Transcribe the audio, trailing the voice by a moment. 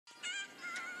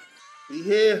We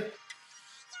here.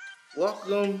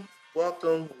 Welcome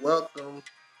to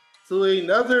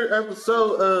another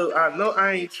episode of I Know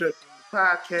I Ain't Tripping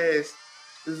podcast.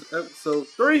 This is episode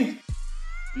 3.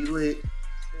 We lit.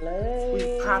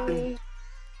 We popping.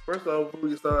 First off, before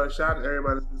we start, shout out to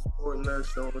everybody that's been supporting us,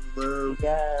 showing us love.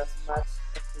 Yes, much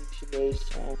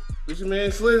appreciation. This your man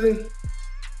Slizzy.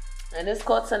 And it's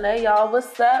Courtney, y'all.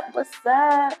 What's up? It's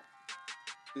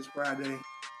Friday.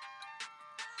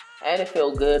 And it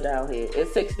feel good down here.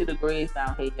 It's 60 degrees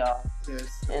down here, y'all. Yes.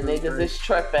 And niggas is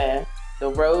tripping. The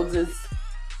roads is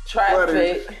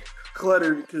traffic.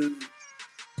 Cluttered because,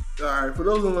 alright, for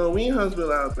those who know, we in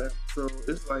Huntsville, Alabama. So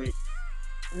it's like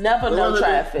Never no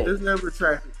traffic. There's never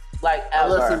traffic. Like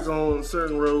ever. Unless it's on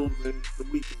certain roads and the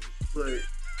weekend. But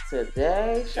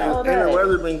today, and the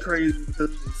weather been crazy because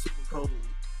it was super cold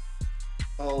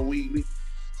all week.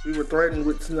 We were threatened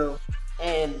with snow.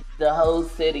 And the whole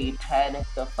city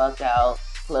panicked the fuck out.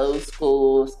 Closed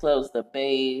schools, closed the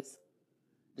bays.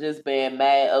 Just being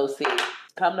mad OC.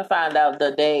 Come to find out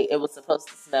the day it was supposed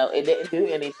to snow, it didn't do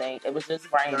anything. It was just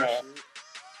raining.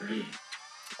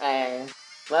 And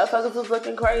motherfuckers was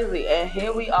looking crazy. And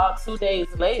here we are 2 days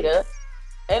later.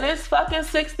 And it's fucking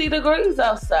 60 degrees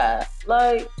outside.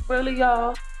 Like, really,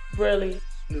 y'all? Really?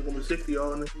 It's gonna be 60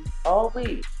 all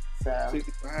week. So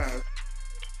 65.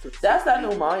 That's that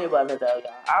pneumonia weather, though,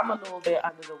 y'all. I'm a little bit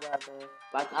under the weather.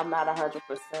 Like, I'm not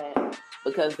 100%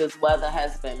 because this weather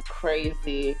has been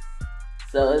crazy.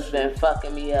 So it's been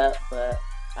fucking me up. But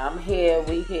I'm here.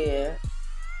 We here.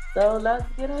 So let's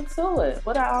get into it.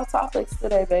 What are our topics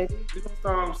today, baby? We're gonna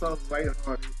start on something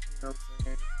lighthearted. You know what I'm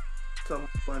saying? Something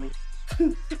funny.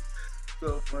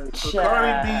 So funny. So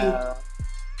Cardi B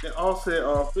and Offset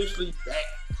are officially back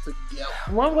together.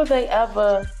 When were they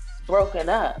ever broken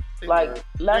up? Let's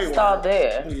start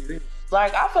there.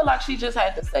 Like, I feel like she just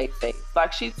had to save face.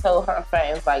 Like, she told her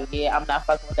fans, like, yeah, I'm not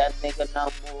fucking with that nigga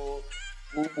no more.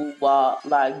 Woo woo wah.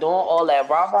 Like, doing all that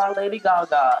rah-rah Lady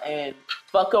Gaga and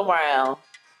fuck around.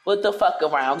 With the fuck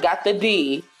around. Got the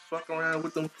D. Fuck around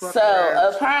with them fuck So,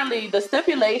 around. apparently, the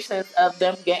stipulations of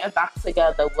them getting back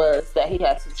together was that he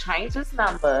had to change his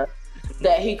number,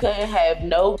 that he couldn't have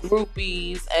no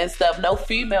groupies and stuff, no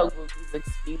female groupies,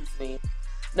 excuse me.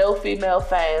 No female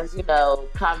fans,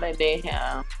 commenting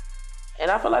him. And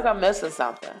I feel like I'm missing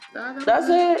something. That's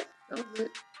it. That was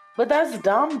it. But that's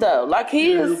dumb, though. Like,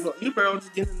 he is... You better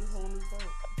just get in the whole new phone.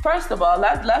 First of all,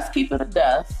 let's keep it a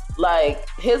death. Like,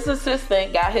 his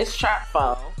assistant got his trap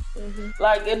phone. Mm-hmm.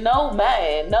 Like, and no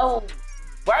man, no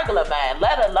regular man,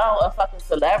 let alone a fucking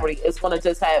celebrity, is going to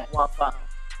just have one phone.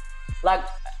 Like,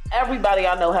 everybody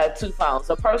I know had 2 phones.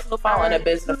 A personal phone and a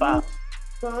business phone.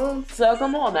 So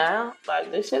come on now.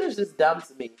 Like, this shit is just dumb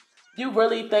to me. You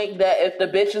really think that if the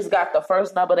bitches got the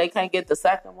first number, they can't get the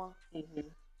second one? Mm-hmm.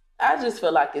 I just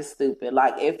feel like it's stupid.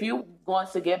 Like, if you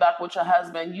want to get back with your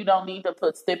husband, you don't need to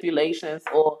put stipulations,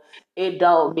 or it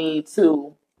don't need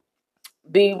to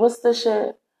be, what's the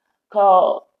shit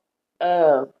called?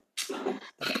 Like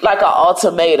an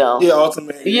ultimatum. Yeah,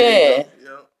 ultimatum. Yeah.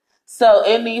 So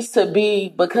it needs to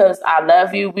be because I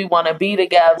love you, we want to be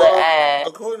together. Well, and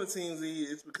according to TMZ,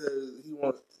 it's because he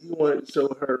wanted to show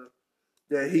her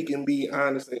that he can be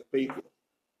honest and faithful.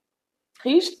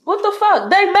 What the fuck?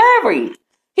 They married.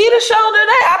 He done showed her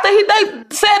that after they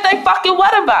said they fucking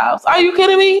wedding vows. Are you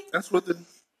kidding me? That's what the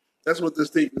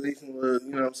stipulation was.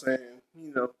 You know what I'm saying?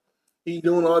 He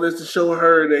doing all this to show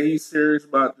her that he's serious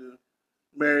about the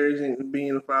marriage and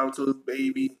being a father to his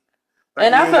baby. Like,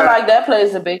 and I feel like that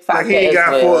plays a big factor. Like, he ain't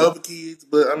got 4 other kids,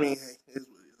 but I mean, hey, it's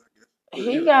what it is, I guess.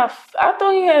 He got. I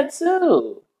thought he had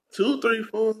 2. 2, 3,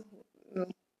 4.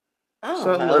 I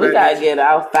don't know. We gotta get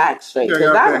our facts straight.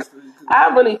 I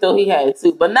really thought he had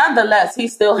 2, but nonetheless, he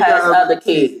still has other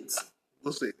kids.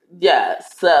 We'll see. Yeah.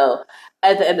 So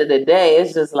at the end of the day,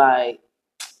 it's just like,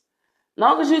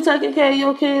 long as you taking care of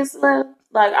your kids, man.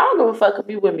 Like, I don't give a fuck if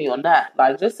you with me or not.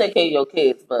 Like, just take care of your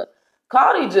kids. But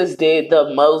Cardi just did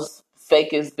the most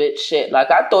fakest bitch shit.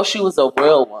 Like, I thought she was a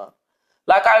real one.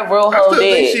 Like, I real hoe did.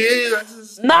 Think she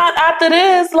is. Not after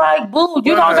this. Like, boo,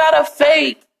 you don't gotta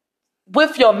fake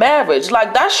with your marriage.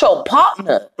 Like, that's your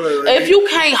partner. If you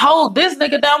can't hold this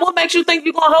nigga down, what makes you think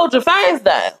you're gonna hold your fans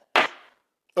down?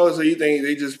 Oh, so you think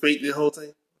they just faked the whole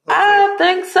thing? I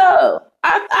think so.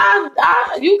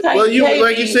 You can't. Well,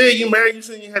 you said you married. You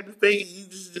said you had to fake it. You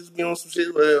just be on some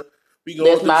shit. Well, we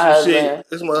going through some shit.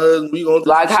 That's my husband. We going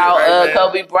through like some how shit right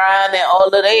Kobe Bryant and all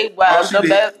of they wives.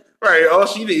 Right. All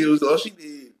she did.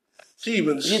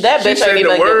 That bitch ain't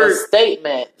even give a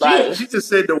statement. She just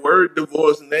said the word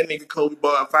divorce, and that nigga Kobe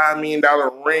bought a $5 million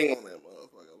ring on that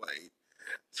motherfucker. Like,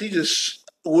 she just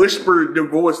whispered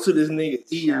divorce to this nigga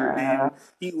ear, and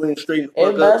he went straight the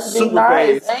fuck up super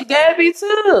nice. fast. And Gabby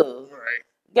too. Right.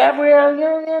 Gabrielle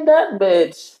Union, that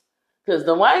bitch. Because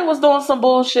Dwayne was doing some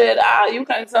bullshit. You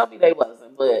can't tell me they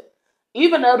wasn't. But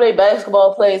even though they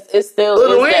basketball players, it still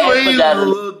is Dwayne Wade was infidelity.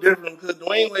 a little different because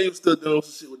Dwayne Wade was still doing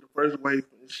some shit with the first wife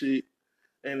and shit.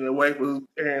 And the wife was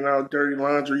airing out dirty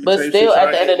laundry. But still,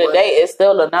 at the end of the day, it's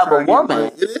still another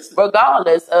woman.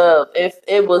 Regardless of if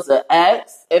it was an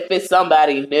ex, if it's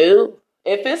somebody new.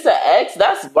 If it's an ex,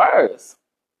 that's worse.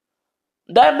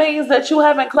 That means that you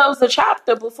haven't closed the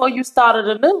chapter before you started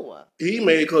a new one. He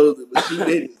may close it, but she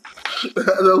didn't.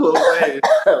 That's what I'm saying.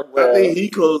 Well, I think he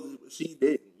closed it, but she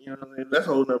didn't. You know what I mean? That's a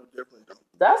whole nother different though.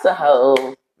 That's a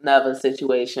whole nother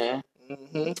situation.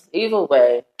 Mm-hmm. Either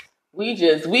way, we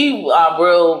are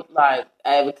real like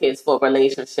advocates for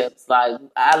relationships. Like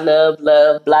I love,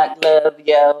 black love,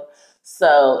 yo.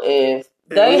 So if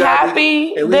they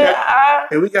happy, and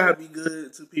we gotta be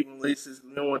good to people in relationships.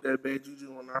 We don't want that bad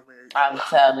juju on our marriage. I'm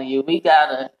telling you, we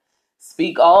gotta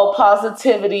speak all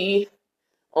positivity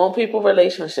on people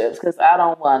relationships because I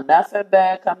don't want nothing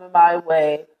bad coming my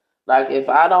way. Like if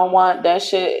I don't want that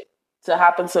shit to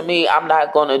happen to me, I'm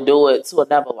not gonna do it to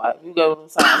another wife. You get what I'm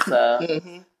saying? So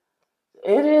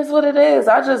it is what it is.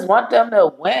 I just want them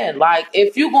to win. Like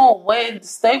if you gonna win,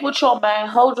 stay with your man,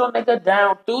 hold your nigga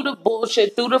down through the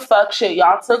bullshit, through the fuck shit.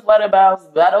 Y'all took what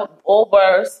about better or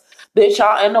worse. Bitch,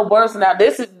 y'all in the worst now.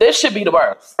 This should be the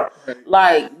worst.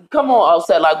 Like, come on,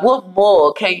 Offset. Like, what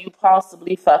more can you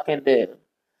possibly fucking do?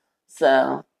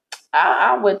 So,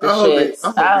 I'm with the shits.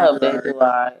 I hope they do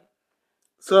alright.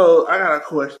 So, I got a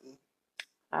question.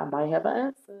 I might have an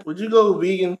answer. Would you go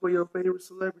vegan for your favorite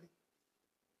celebrity?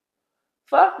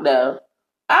 Fuck no.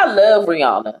 I love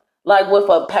Rihanna. Like, with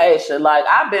a passion. Like,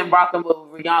 I've been rocking with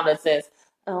Rihanna since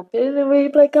I'm feeling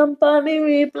replay, come find me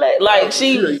replay. Like,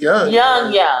 she's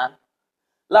young.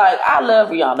 Like, I love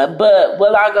Rihanna. But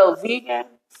will I go vegan?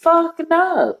 Fuck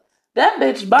no. That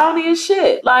bitch bony as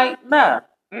shit. Like, nah.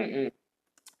 Mm-mm.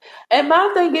 And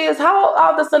my thing is, how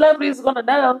are the celebrities gonna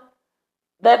know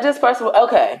that this person?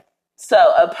 Okay, so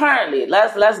apparently,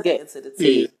 let's get into the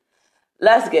tea.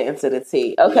 Let's get into the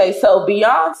tea. Okay, so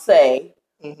Beyonce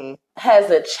has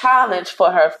a challenge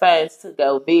for her fans to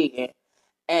go vegan,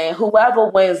 and whoever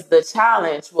wins the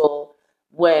challenge will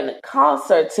win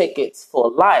concert tickets for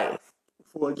life.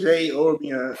 For Jay or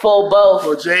Beyonce. For both.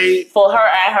 For Jay. For her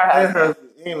and her husband.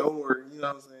 And her and or, you know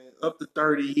what I'm saying? Up to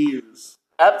 30 years.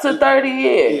 Up to 30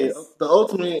 years. Yeah, the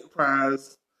ultimate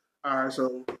prize. All right,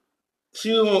 so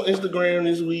she was on Instagram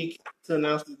this week to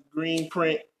announce the Green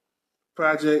Print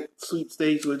Project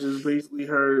Sweepstakes, which is basically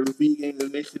her vegan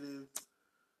initiative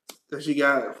that she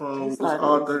got from this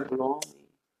author.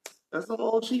 That's some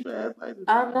old cheap ass items.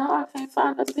 I know, I can't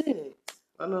find the bid.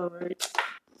 I know, right?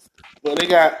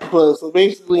 But so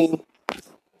basically,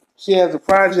 she has a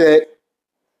project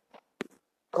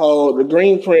called the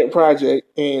Green Print Project,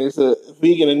 and it's a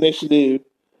vegan initiative.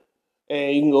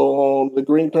 And you can go on the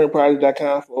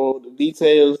greenprintproject.com for all the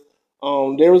details.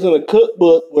 There was in a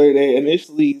cookbook where they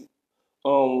initially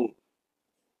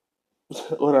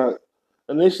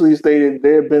stated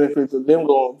their benefits of them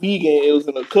going vegan. It was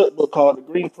in a cookbook called The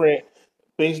Green Print,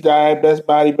 Base Diet, Best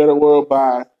Body, Better World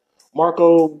by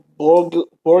Marco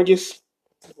Borges.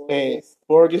 And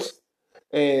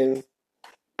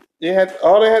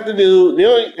all they have to do,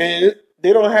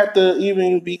 they don't have to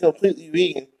even be completely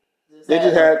vegan. They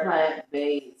just have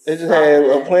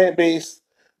a plant-based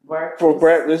for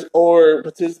breakfast or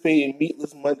participate in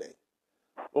Meatless Monday.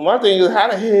 Well, my thing is, how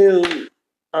the hell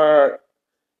are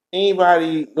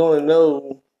anybody going to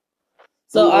know?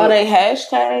 So are they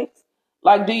hashtags?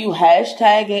 Like, do you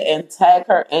hashtag it and tag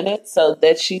her in it so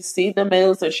that she see the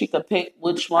meals and she can pick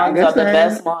which ones are the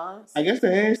best ones? I guess the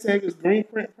hashtag is Green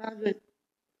Print Project.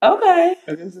 Okay.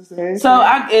 I guess it's the hashtag. So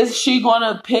is she going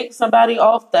to pick somebody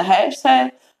off the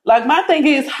hashtag? Like, my thing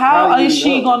is, how is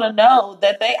she going to know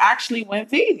that they actually went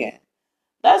vegan?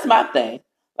 That's my thing.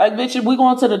 Like, bitch, we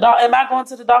going to the doctor? Am I going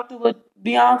to the doctor with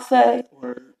Beyonce?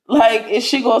 Word. Like, is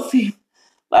she going to see?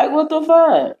 Like, what the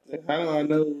fuck? How do I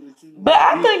know that you... But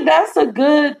I think that's a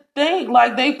good thing.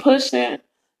 Like, they pushing,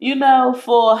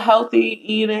 for healthy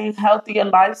eating, healthier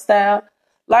lifestyle.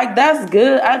 Like, that's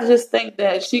good. I just think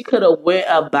that she could have went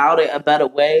about it a better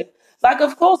way. Like,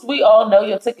 of course, we all know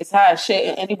your tickets high as shit,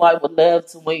 and anybody would love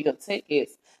to win your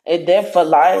tickets. And then for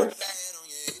life.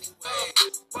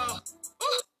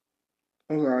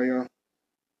 I'm sorry, y'all.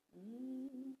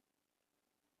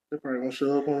 They probably gonna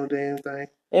show up on the damn thing.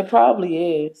 It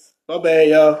probably is. My bad,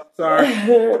 y'all. Sorry.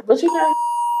 But you know.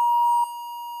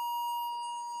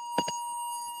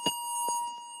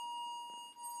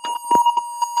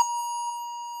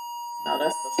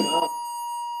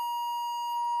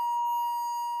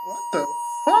 The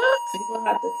fuck? You gonna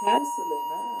have to cancel it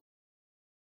now.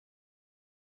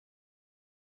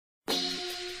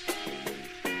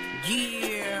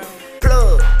 Yeah,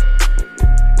 plug.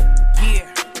 Yeah.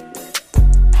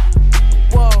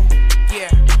 Whoa.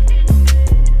 Yeah.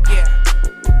 Yeah.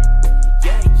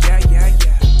 Yeah.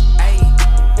 Hey.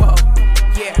 Whoa.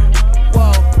 Yeah.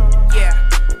 Whoa. Yeah.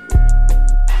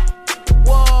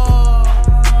 Whoa.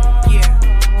 Yeah.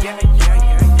 Yeah.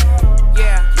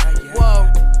 Whoa.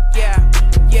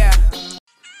 Yeah.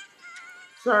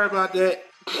 Sorry about that.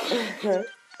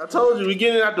 I told you we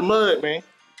getting out the mud, man.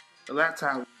 The last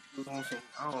time we was on some,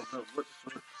 I don't know what the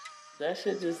fuck. That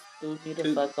shit just threw me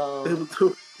the fuck It off. was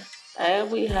too. And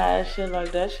we had shit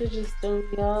like that shit just threw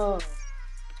me off.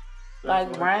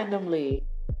 Like randomly.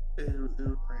 It was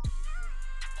random.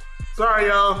 Sorry,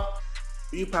 y'all.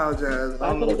 We apologize.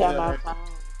 I could have got my phone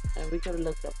and we could have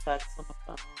looked up facts on the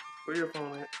phone. Where your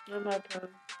phone at? In my phone.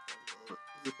 Is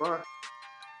it far?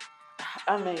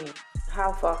 I mean,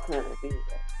 how far can it be though?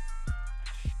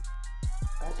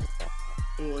 I just thought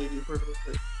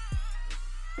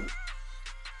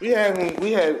We had,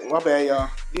 my bad, y'all.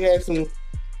 We had some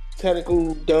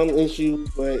technical dumb issues,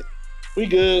 but we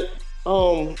good.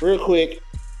 Real quick,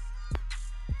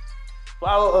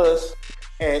 follow us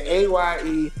at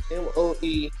AYEMOE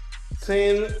 1000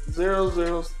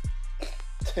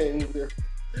 10. Let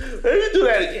me do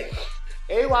that again.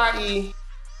 AYEMOE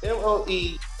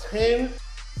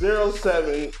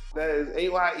 1007. That is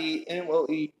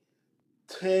AYEMOE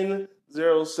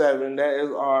 1007. That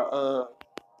is our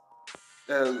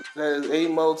that is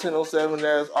AMO1007.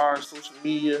 That is our social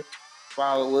media.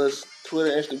 Follow us,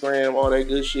 Twitter, Instagram, all that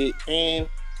good shit. And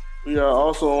we are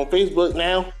also on Facebook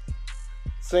now.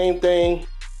 Same thing.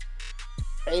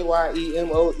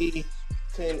 AYEMOE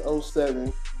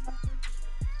 1007.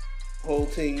 Whole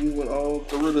team, we went all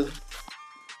through the.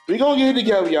 We gonna get it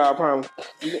together, y'all. I promise.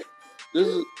 This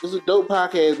is a dope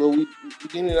podcast, but we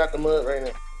getting it out the mud right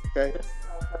now. Okay.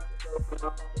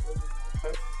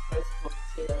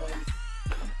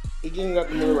 We getting it out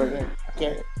the mud right now.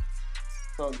 Okay.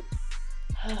 So,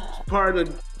 pardon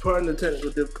the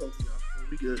technical difficulty, y'all.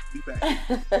 We good. We back.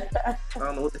 I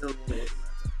don't know what the hell going on.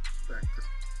 Back.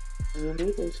 we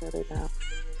need to shut it down.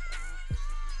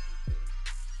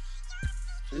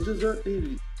 It just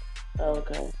updated. Oh,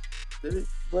 okay. Did it?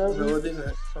 Well, No, it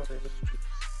didn't. Okay.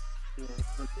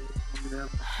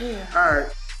 Yeah.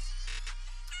 Alright.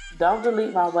 Don't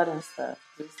delete my wedding stuff.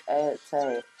 Just add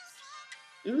tags.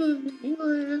 You know,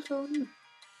 that's on you.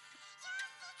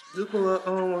 Just pull up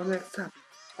on our next topic.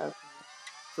 Okay.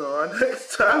 So our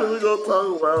next topic we're gonna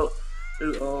talk about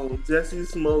is Jussie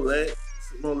Smollett.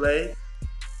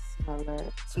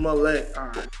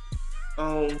 Alright.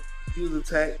 He was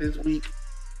attacked this week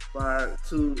by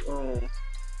two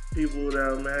people that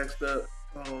are masked up.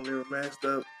 They were masked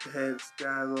up, had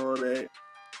skies, all that.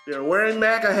 They were wearing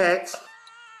MAGA hats.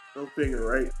 Go figure,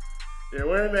 right? They're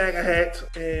wearing MAGA hats,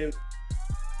 and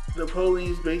the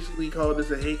police basically called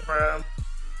this a hate crime.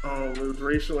 It was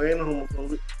racial and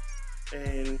homophobic,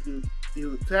 and he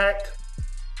was attacked.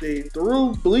 They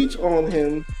threw bleach on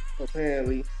him,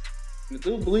 apparently. They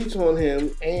threw bleach on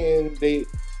him, and they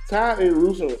tied a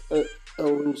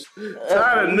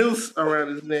noose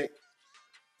around his neck.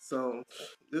 So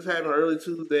this happened early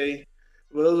Tuesday.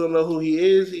 For those who don't know who he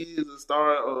is a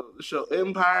star of the show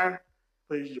Empire.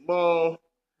 Plays Jamal.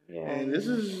 Yeah. And this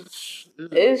is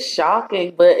it's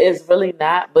shocking, but it's really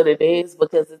not. But it is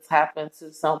because it's happened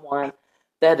to someone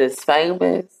that is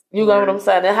famous. You know what I'm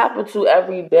saying? It happens to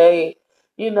everyday,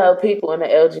 people in the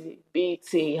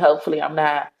LGBT. Hopefully, I'm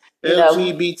not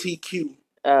LGBTQ.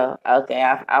 Oh, okay.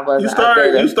 I wasn't.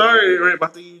 You started right,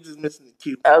 but I think you just missing the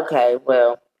Q. Okay,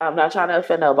 well, I'm not trying to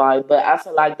offend nobody, but I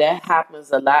feel like that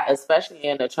happens a lot, especially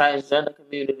in the transgender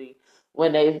community,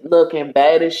 when they looking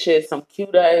bad as shit, some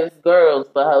cute ass girls,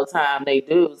 but the whole time they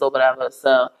dudes or whatever.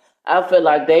 So I feel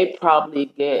like they probably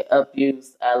get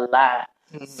abused a lot.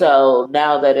 Mm-hmm. So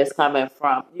now that it's coming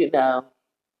from, a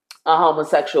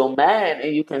homosexual man,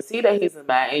 and you can see that he's a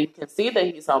man, and you can see that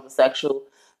he's homosexual,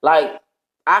 like,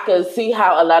 I can see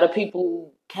how a lot of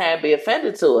people can be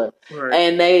offended to it. Right.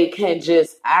 And they can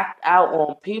just act out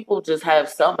on people, just have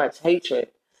so much hatred.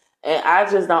 And I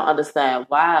just don't understand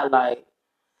why. Like,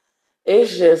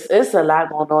 it's a lot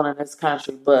going on in this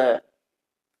country, but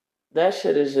that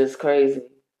shit is just crazy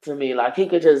to me. Like,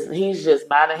 he's just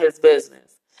minding his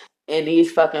business. And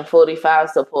these fucking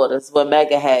 45 supporters with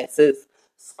MAGA hats is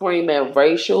screaming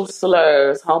racial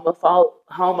slurs,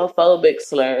 homophobic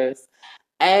slurs,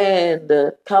 and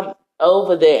come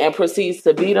over there and proceeds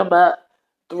to beat him up,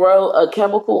 throw a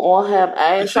chemical on him,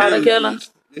 and try to kill him.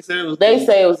 They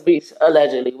say it was bleach,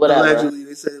 allegedly, whatever. Allegedly,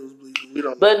 they say it was bleach. We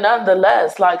don't know. But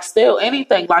nonetheless, like still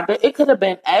anything like that, it could have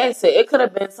been acid. It could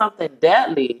have been something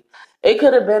deadly. It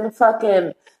could have been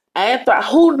fucking anthrax.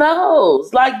 Who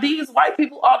knows? Like these white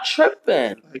people are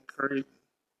tripping. Like crazy.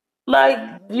 Like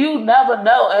you never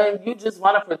know, and you just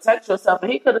want to protect yourself.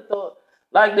 And he could have thought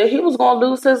like that he was gonna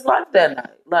lose his life that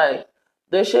night. Like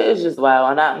this shit is just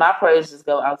wild. And my prayers just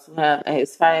go out to him and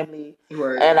his family.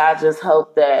 Right. And I just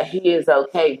hope that he is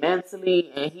okay mentally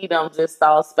and he don't just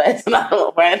start spazzing out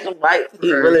on random white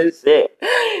people and shit.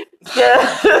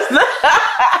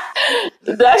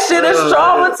 That shit is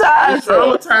traumatizing. It's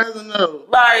traumatizing though.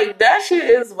 Like that shit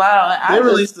is wild.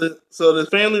 So the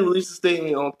family released a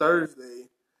statement on Thursday.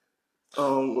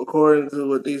 According to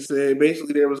what they said,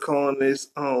 basically they was calling this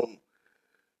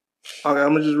okay,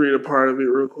 I'm gonna just read a part of it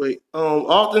real quick.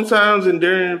 Oftentimes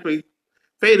enduring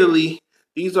fatally,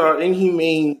 these are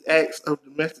inhumane acts of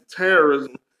domestic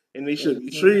terrorism, and they should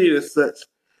be treated as such.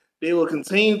 They will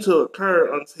continue to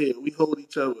occur until we hold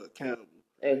each other accountable.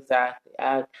 Exactly.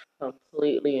 I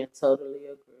completely and totally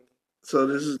agree. So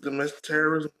this is domestic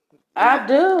terrorism? I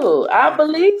do. I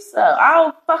believe so.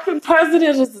 Our fucking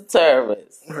president is a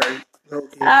terrorist. Right.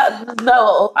 Okay.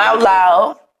 No, out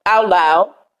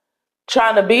loud.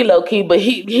 Trying to be low key, but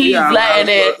he's letting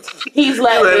it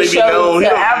show to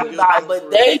everybody.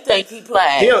 But they think he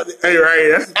playing. That's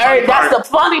the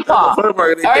funny part.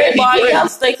 Everybody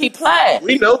else think he playing.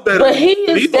 We know better. But he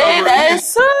is dead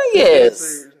ass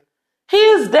serious. He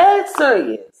is dead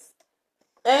serious.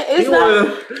 And it's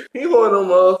he one of them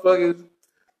motherfuckers.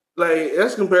 Like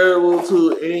that's comparable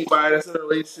to anybody that's in a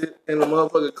relationship and the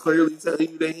motherfucker clearly tell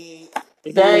you that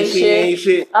he ain't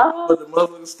shit. But the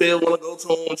motherfucker still want to go to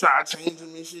him, try to change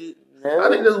him and shit. No. I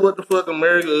think that's what the fuck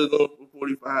America is doing for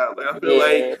 45. Like I feel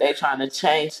like they trying to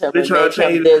change him. They trying to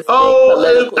change him. If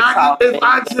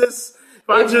I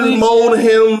just mold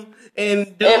him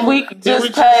and we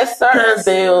just pass certain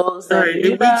bills, right?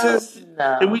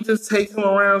 If we just take him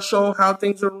around, show him how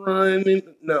things are run,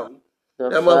 no.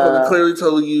 That motherfucker clearly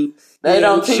told you. They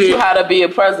don't teach you how to be a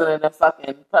president in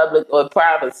fucking public or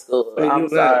private school. I'm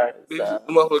sorry. The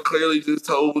motherfucker clearly just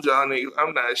told y'all niggas,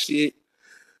 I'm not shit.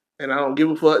 And I don't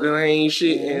give a fuck that I ain't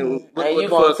shit. And you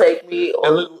gonna take me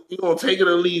or... you gonna take it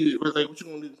or leave it. It's like, what you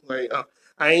gonna do? Like,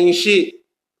 I ain't shit.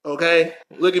 Okay?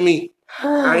 Look at me.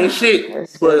 I ain't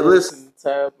shit. But listen.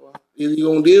 Terrible. Either you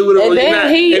gonna deal with it or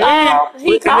you're not.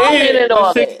 He commented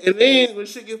on it. And then when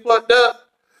shit get fucked up,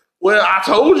 well, I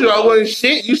told you I wasn't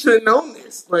shit. You should have known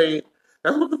this. Like,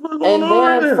 that's what the fuck going on right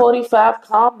now. And then 45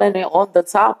 commented on the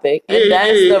topic and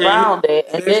danced around it.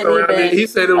 And then he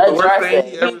said it was the worst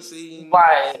thing he ever seen.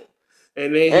 Right.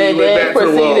 And then he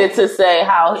proceeded to say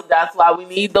how that's why we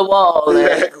need the wall.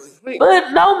 Exactly.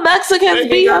 But no Mexicans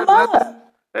beat him up.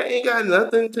 That ain't got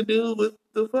nothing to do with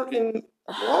the fucking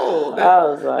wall.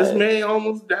 This man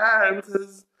almost died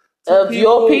because of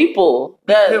your people.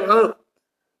 Him up.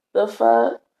 The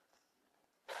fuck?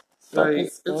 Like,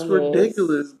 it's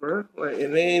ridiculous, bro. Like,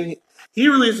 and then he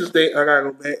released a statement. I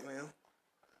gotta go back now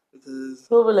because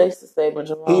who released the statement,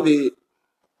 Jamal? He did.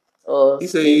 He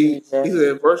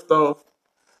said first off,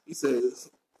 he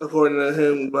says according to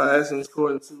him by Essence,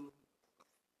 according to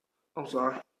I'm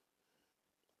sorry,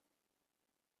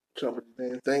 jumping the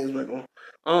damn things back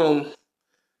on.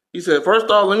 He said, first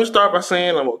off, let me start by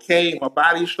saying I'm okay. My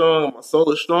body's strong. My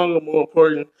soul is stronger. More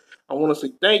important, I want to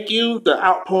say thank you. The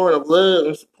outpouring of love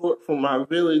and support from my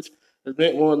village has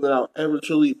meant more than I'll ever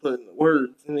truly put into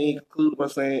words. And then he concluded by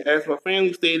saying, as my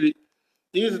family stated,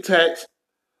 these attacks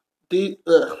were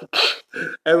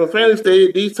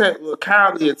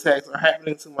cowardly attacks are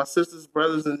happening to my sisters,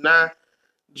 brothers, and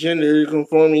non-gender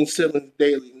conforming siblings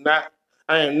daily.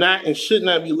 I am not and should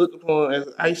not be looked upon as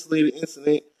an isolated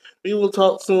incident. We will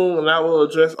talk soon, and I will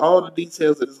address all the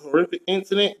details of this horrific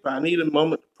incident, but I need a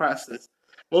moment to process.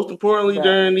 Most importantly,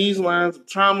 during these lines of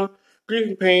trauma, grief,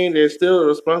 and pain, there's still a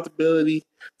responsibility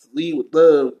to lead with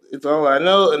love. It's all I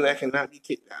know, and that cannot be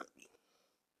kicked out of me.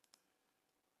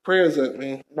 Prayers up,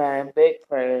 man. Man, big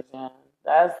prayers, man.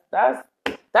 That's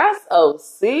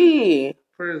OC.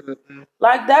 Prayers up, man.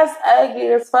 Like, that's aggy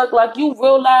as fuck. Like, you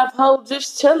real life hoe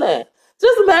just chilling.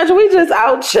 Just imagine we just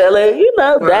out chilling,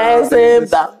 dancing,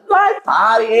 like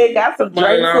partying, got some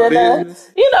drinks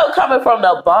in us. Coming from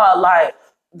the bar, like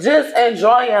just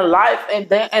enjoying life, and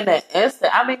then in an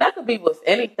instant. I mean, that could be with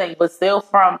anything, but still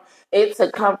from it to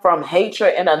come from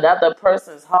hatred in another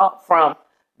person's heart, from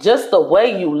just the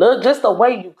way you look, just the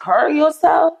way you carry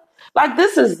yourself. Like,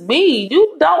 this is me.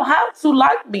 You don't have to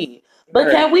like me, but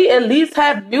can we at least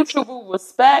have mutual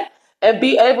respect and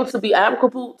be able to be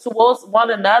amicable towards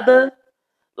one another?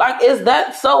 Like, is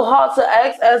that so hard to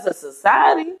ask as a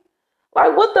society?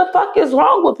 Like, what the fuck is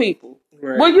wrong with people?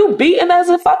 Right. Were you beaten as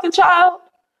a fucking child?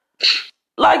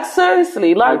 Like,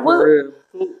 seriously. Like, what?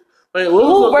 Like,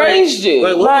 Who raised you?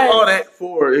 Like, what Like, was all that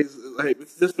for? Is like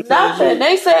it's just because nothing.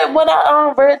 They said when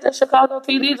I read the Chicago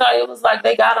PD, it was like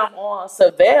they got them on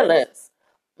surveillance.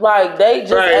 Like, they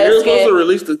just right. They're supposed to asking.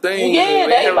 release the thing. Yeah,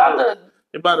 they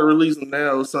about to release them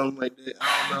now or something like that.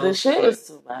 I don't know. The shit is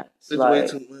too much. It's like, way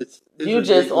too much. You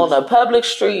just on a public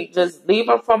street, just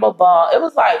leaving from a bar. It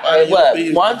was like, what,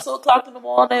 1, 2 o'clock in the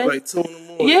morning? Like 2 in the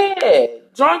morning. Yeah.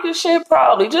 Drunk as shit,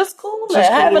 probably. Just cooling,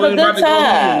 having a good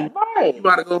time. Right. You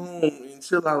about to go home and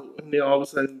chill out, and then all of a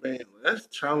sudden, bam. That's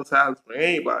traumatizing for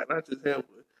anybody, not just him.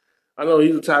 But I know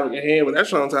he's a topic in hand, but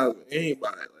that's traumatizing for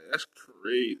anybody. Like, that's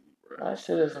crazy, bro. That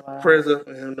shit is wild. Prayers up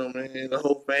for him, though, man. The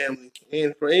whole family.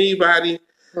 And for anybody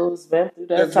who's been through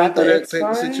that type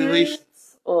of situation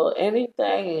or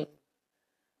anything.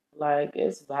 Like,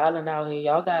 it's violent out here.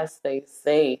 Y'all gotta stay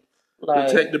safe. Like,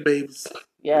 protect the babies.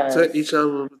 Yes. Protect each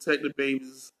other. Protect the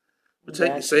babies.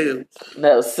 Protect yourselves.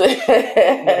 No,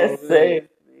 seriously.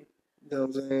 You know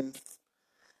what I'm saying?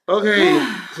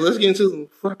 Okay, so let's get into some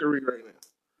fuckery right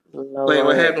now. Lord. Like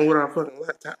what happened with our fucking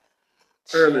laptop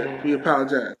earlier. We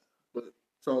apologize, but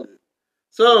it's all good.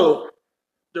 So,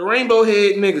 the rainbow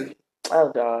head nigga. Oh,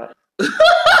 God.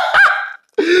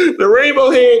 The rainbow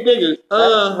head nigga.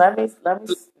 Let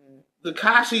me. The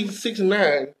Kashi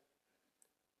 6ix9ine.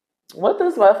 What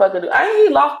this motherfucker do? Ain't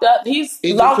he locked up? He's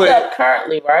locked up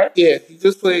currently, right? Yeah, he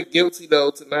just pled guilty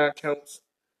though to 9 counts.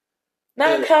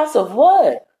 9 counts of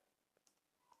what?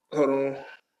 Hold on.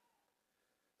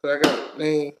 I got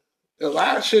a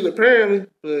lot of shit apparently,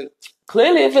 but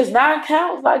clearly, if it's 9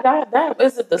 counts, like goddamn,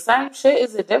 is it the same shit?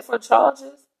 Is it different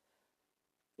charges?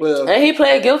 Well, and he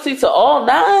pled guilty to all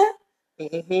 9.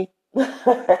 Mm-hmm.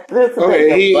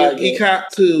 Okay, he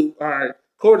copped to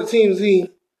according to TMZ.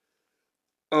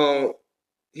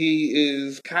 He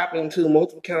is copping to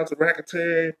multiple counts of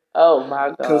racketeering. Oh my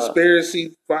God!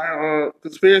 Conspiracy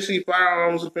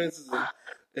firearms offenses,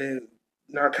 and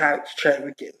narcotics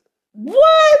trafficking.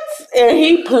 What? And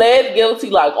he pled guilty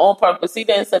like on purpose. He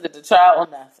didn't send it to trial or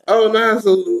nothing. Oh no!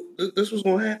 So this was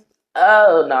gonna happen.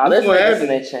 Oh no! This nigga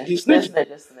snitching. He's snitching. This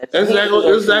nigga snitching. That's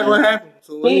exactly what happened.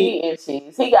 So he eating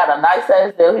cheese. He got a nice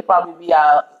ass deal. He probably be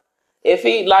out. If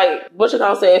he what you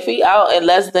gonna say? If he out in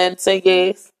less than 10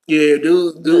 years. Yeah,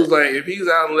 dude's like, if he's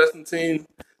out in less than 10,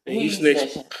 then he's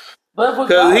snitching. But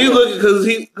because he's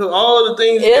looking, because all the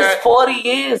things he got, 40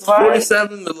 years, right?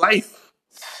 47 to life.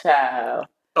 Child.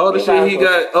 All the shit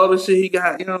he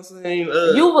got, you know what I'm saying?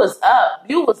 You was up,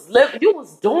 you was living, you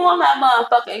was doing that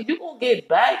motherfucker, and you gonna get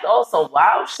back on some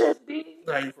wild shit, B.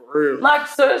 Like, for real. Like,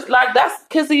 sir, like, that's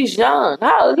because he's young.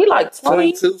 How? He like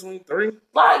 20? 22, 23?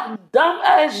 Like, dumb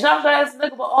ass, young ass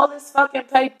nigga with all this fucking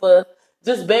paper.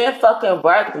 Just being fucking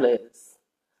reckless.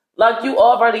 Like, you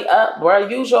already up, bro.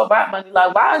 Use your rap money.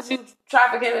 Like, why is you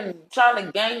trafficking and trying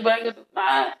to gangbang?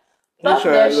 Nah, fuck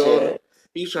that shit.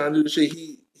 He's trying to do the shit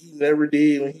he never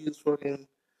did when he was fucking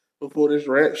before this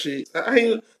rap shit.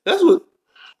 That's what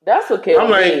killed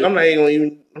me. I'm not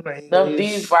even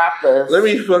these rappers. Let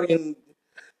me fucking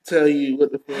tell you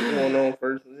what the fuck going on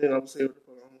first, and then I'm gonna say what the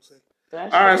fuck I'm gonna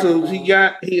say. All right, so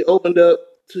he opened up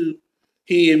to.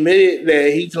 He admitted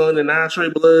that he joined the 9 Trey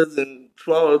Bloods, and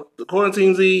according to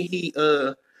TMZ, he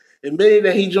admitted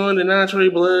that he joined the 9 Trey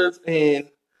Bloods in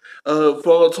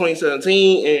fall of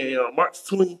 2017 and March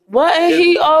 20. What? And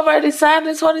he already signed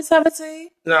in 2017?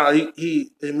 No,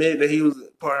 he admitted that he was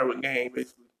part of a gang,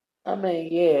 basically. I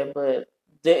mean, yeah, but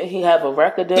didn't he have a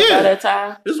record deal by that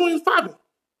time? This one was popping.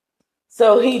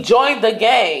 So he joined the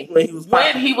gang when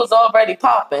he was already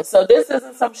popping. So this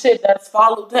isn't some shit that's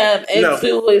followed him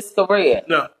into his career.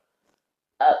 No.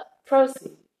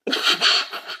 Proceed.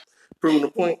 Proving the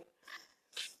point.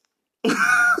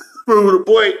 Proving the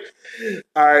point.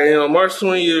 All right, on March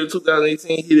 20th,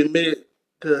 2018, he admitted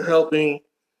to helping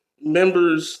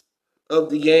members of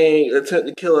the gang attempt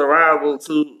to kill a rival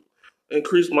to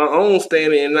increase my own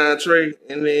standing in 9 Trey.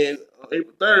 And then on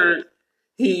April 3rd,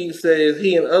 he says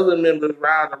he and other members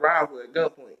robbed a rival at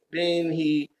gunpoint. Then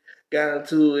he got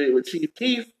into it with Chief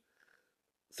Keef,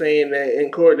 saying that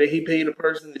in court that he paid a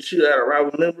person to shoot at a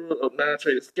rival member of 9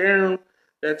 Trey to scare him.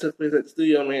 That took place at the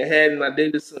studio in Manhattan. I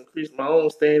did this to increase my own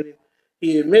standing.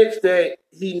 He admits that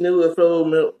he knew a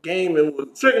fellow gang member was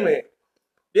a trigger man.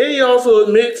 Then he also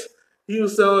admits he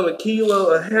was selling a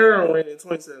kilo of heroin in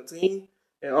 2017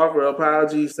 and offered an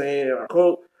apology, saying, and I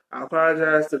quote, I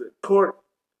apologize to the court,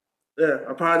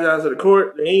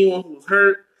 to anyone who was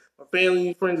hurt, my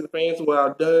family, friends, and fans who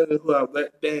I've done and who I've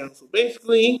let down. So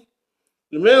basically,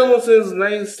 the minimum sentence is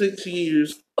 96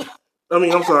 years.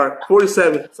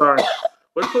 47.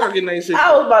 What the fuck I get 96?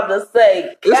 I was about to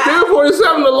say, It's still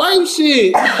 47 to life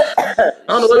shit. I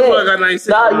don't know what the fuck I got 96.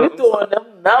 No, you throwing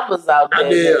them numbers out there. I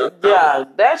did. Yeah,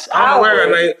 that's I don't know where I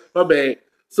got 96. My bad.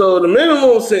 So the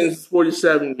minimum sentence is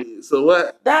 47 years. So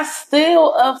what? That's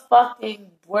still a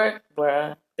fucking work,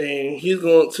 bruh. And he's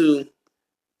going to.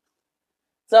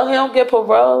 So he don't get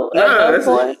parole at that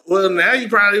point? Well, now he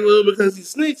probably will because he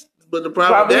snitched. But the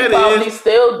problem probably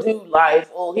still do life,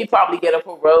 or he probably get a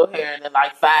parole hearing in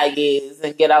like 5 years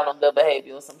and get out on good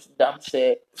behavior or some dumb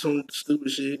shit. Some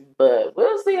stupid shit. But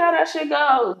we'll see how that shit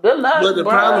goes. Good luck. But the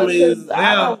problem is now,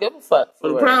 I don't give a fuck.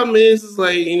 But the problem is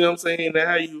like, you know what I'm saying,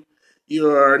 now you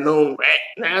are a known rat.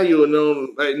 Now you're a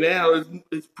known, like now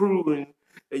it's proven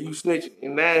that you snitching.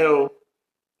 And now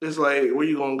it's like, where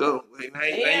you gonna go? Like now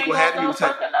you gonna have to be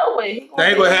protected. Now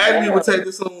you gonna have to be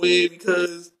protected somewhere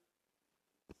because,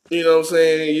 you know what I'm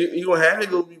saying, you gonna have to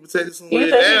go be protected somewhere. You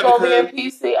think he's gonna be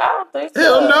in PC? I don't think so.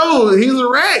 Hell no, he's a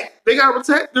rat. They gotta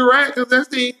protect the rat because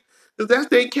that's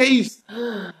their case.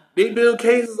 They build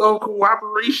cases on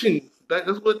cooperation.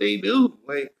 That's what they do.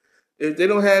 Like, if they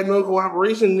don't have no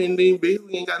cooperation, then they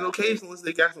basically ain't got no case unless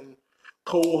they got some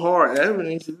cold hard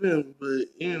evidence of them. But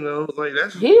you know, like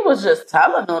that's he was just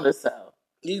telling on himself.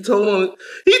 He told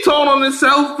on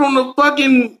himself from the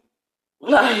fucking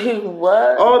like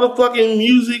what? All the fucking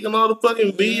music and all the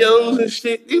fucking videos and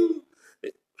shit. Dude.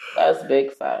 That's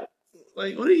big fact.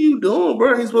 Like, what are you doing,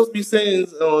 bro? He's supposed to be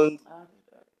sentenced on.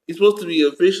 He's supposed to be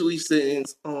officially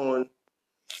sentenced on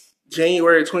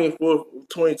January 24th,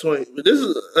 2020. But this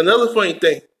is another funny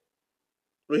thing.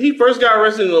 When he first got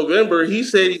arrested in November, he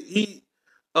said he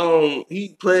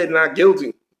pled not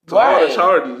guilty to all the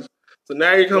charges. So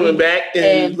now you're coming back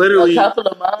and literally a couple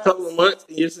of months,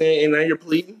 and you're saying, and now you're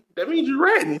pleading. That means you're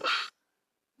ratting.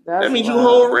 That means you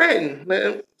whole ratting,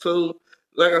 man. So,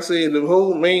 like I said, the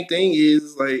whole main thing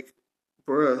is like,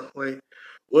 bruh, like,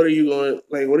 what are you going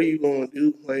to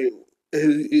do? Like,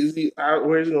 is he out?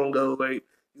 Where's he gonna go? Like,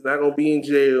 he's not gonna be in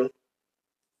jail.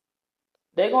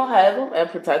 They're gonna have him in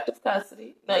protective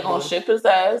custody. They're gonna ship his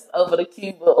ass over to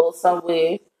Cuba or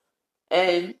somewhere,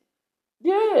 and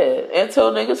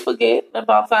until niggas forget in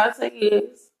about 5-10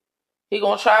 years, he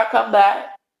gonna try to come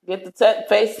back, get the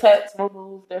face tats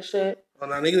removed, that shit. Oh,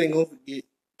 nah, niggas ain't gonna forget.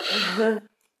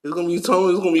 It's gonna be a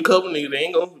couple niggas. They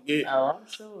ain't gonna forget. Oh, I'm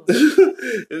sure.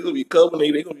 It's gonna be a couple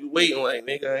niggas. They gonna be waiting like,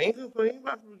 nigga, I ain't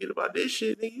about to forget about this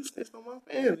shit. Nigga, you snitched on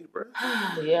my family, bro.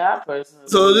 Yeah, I personally.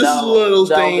 So this is one of those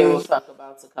things. Don't give a fuck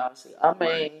about Tekashi. I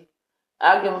mean,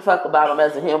 I give a fuck about him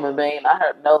as a human being. I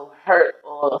heard no hurt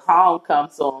or harm come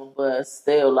to him, but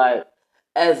still, like,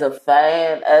 as a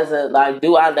fan,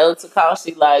 do I know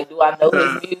Tekashi? Like, do I know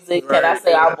his music? Can I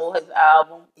say I bought his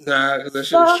album? Nah, because that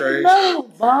shit was trash. No,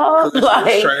 Bob.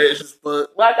 Like, trash as fuck.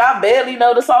 Like, I barely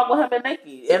know the song with him and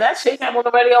Nicki. And that shit came on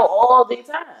the radio all the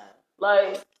time.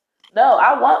 Like, no,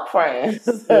 I want friends.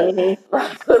 Mm-hmm.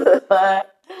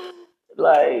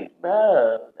 like,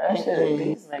 no. That shit,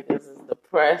 these niggas is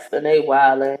depressed and they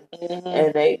wildin'. Mm-hmm.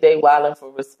 And they wildin'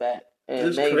 for respect. And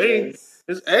it's crazy.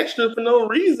 It's extra for no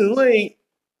reason. Like,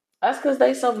 that's because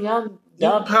they some young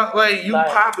dumb. You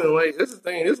popping. Like, that's the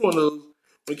thing. It's one of those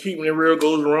when keeping it real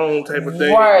goes wrong type of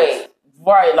thing. Right.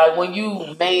 Like when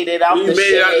you made it out the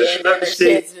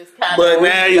shit, just kind but of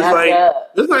now it's like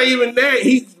it's not even that.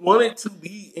 He wanted to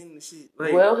be in the shit.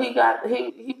 Like, well, he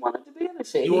wanted to be in the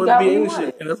shit. He wanted to be in the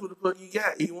shit, and that's what the fuck he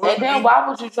got. And then why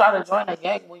would you try to join a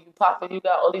gang when you pop and you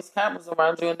got all these cameras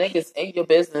around you and niggas in your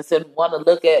business and want to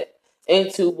look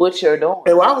into what you're doing?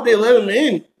 And why would they let him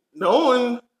in?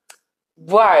 Knowing,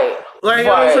 right? Like, you know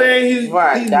what I'm saying?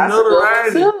 He's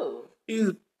notoriety.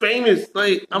 He's famous.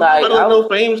 Like, I'm not no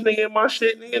famous nigga in my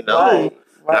shit, nigga. No,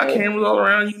 got cameras all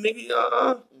around you, nigga.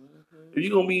 Mm-hmm. If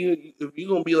you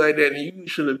gonna be like that, then you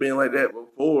should have been like that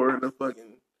before the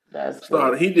fucking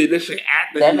started. He did this shit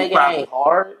after. That nigga ain't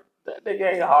hard. That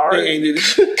nigga ain't hard.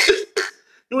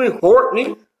 You ain't hard,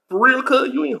 nigga. For real,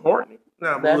 cuz you ain't hard, nigga.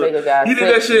 Nah, that nigga got he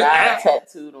did that shit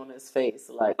tattooed on his face.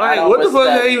 Like what the fuck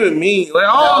does that even mean? Like, I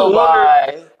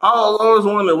always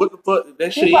wonder what the fuck did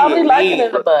that shit even mean. He probably like it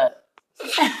in the butt.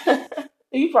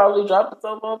 He probably dropped it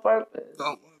on purpose.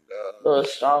 Oh my god. Little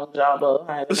strong jawbone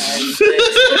behind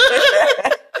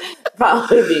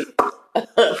probably.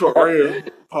 For real.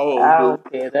 Pause, I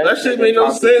don't care. That shit made no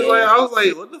sense. Like, I was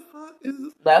like, what the fuck is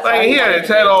this? Like, he had a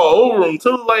tat all over him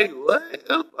too. Like, what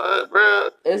the fuck, bro?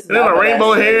 And then the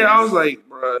rainbow hair. I was like,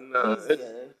 bro, nah.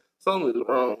 Something's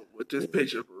wrong with this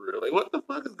picture for real. Like, what the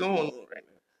fuck is going on right now?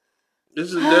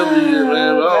 This is definitely it,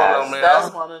 man. But I don't know, man.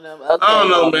 That's one of them. Okay, I don't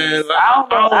know, man. I don't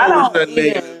want to wish nothing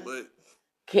negative, but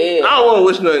care. I don't want to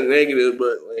wish nothing negative,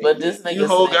 but like, this nigga, you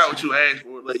got what you asked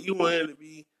for. Like, you wanted to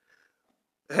be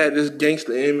had this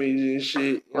gangster image and shit.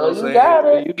 You know what I'm saying? got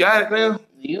it. You got it now.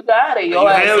 You got it. And Your you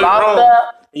ass handled it locked wrong.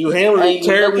 up. You handled And it you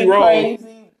terribly looking wrong.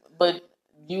 crazy, but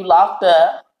you locked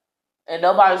up, and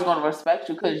nobody's gonna respect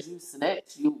you because you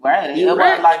snitched. You ratted. You It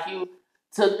ratted. wasn't like you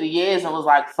took the years and was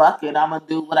like, "Fuck it, I'm gonna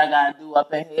do what I gotta do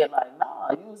up in here." Like, nah,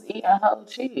 you was eating whole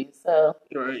cheese, so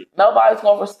Right. nobody's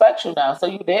gonna respect you now. So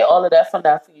you did all of that for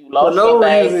nothing. You lost no your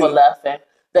bag reason. for nothing.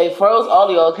 They froze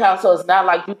all your accounts, so it's not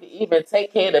like you can even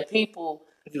take care of the people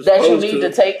You're that you supposed need to.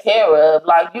 to take care of.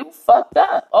 Like, you fucked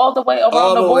up all the way around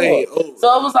All the the board. way over.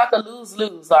 So it was like a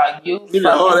lose-lose. Like, you You did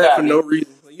fucking all that got for me. no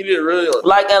reason. You didn't really.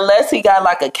 Like, unless he got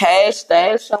like a cash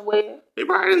stash somewhere, They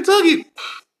probably didn't took it.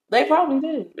 they probably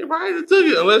did. They probably didn't took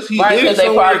it unless he Right, hid it because they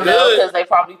somewhere probably know, good. because they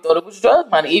probably thought it was drug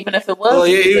money, even if it was. Oh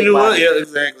yeah, even music if it was. money. Yeah,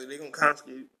 exactly. They gonna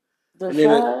confiscate it. The And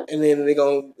then, fuck? and then they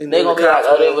gonna. And They then gonna the be like, cops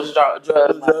oh, they gonna- was drug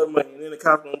drug money. money. And then the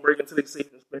cops gonna break into their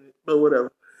safe and spend it. But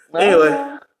whatever.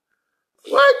 Anyway.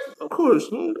 What? Of course.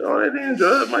 All that damn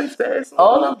drug money stash.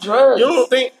 All them drugs. You don't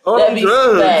think all that them be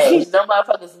drugs? smashed. Them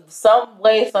motherfuckers some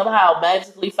way, somehow,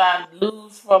 magically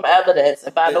lose from evidence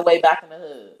and find a way back in the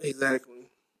hood. Exactly.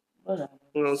 Whatever.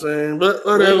 You know what I'm saying? But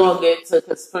We're whatever. gonna get to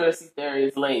conspiracy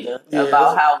theories later Yeah.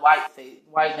 about how white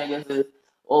niggas is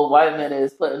or white men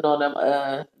is putting on them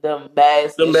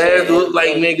masks. The and masks shit look like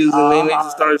and- niggas and then they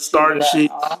just start starting that,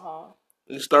 shit. Uh-huh.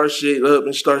 And start shit up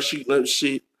and start shooting up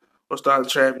shit. Or start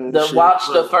trapping and The shit. watch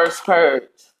the But first purge.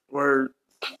 word.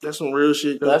 That's some real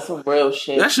shit though. That's some real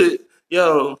shit. That shit,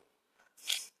 yo.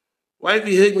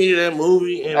 Wifey hooked me to that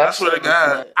movie, and That I swear to shit was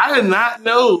God, lit. I did not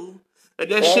know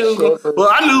that shit was. Well,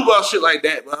 I knew about shit like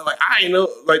that, but like I didn't know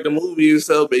like the movie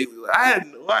itself. Basically, like, I had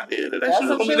no idea that That's shit was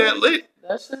some gonna be shit. that lit.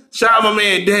 That shit. Shout out my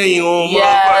man Daniel on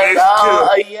Yes,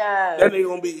 motherfucking yes. That nigga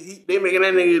gonna be. They making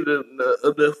that nigga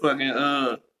the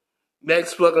fucking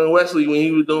next fucking Wesley when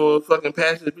he was doing fucking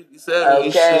Passion 57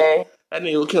 and shit. Okay. That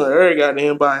nigga was killing every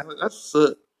goddamn body. Like, that's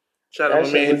what's up. Shout out That my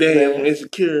shit man was Daniel lit. from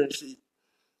Insecure and shit.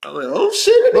 I'm like, oh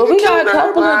shit, that Well, nigga we got killing a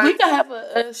couple of. everybody. We can have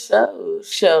a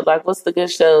show. Like, what's the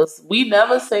good shows? We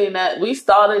never seen that. We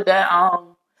started that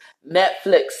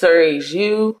Netflix series.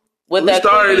 With We that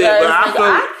started creepy it, but ass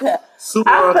nigga. Super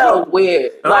I felt uncomfortable.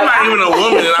 weird. And I'm not even a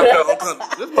woman, and I felt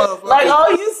uncomfortable. This motherfucker. Like,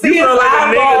 all you see You is feel like a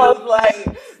nigga. eyeballs.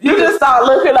 Like, you just start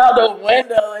looking out the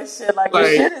window and shit. Like, Like,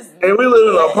 this shit is. and we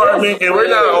live in an apartment, it's and we're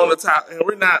not weird. on the top, and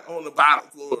we're not on the bottom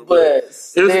floor. But it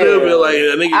still feel like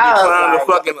a nigga I can was climb like,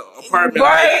 the fucking apartment,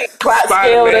 right, like clock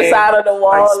scale the side of the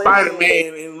wall, like and Spider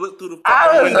shit. Man, and look through the fucking I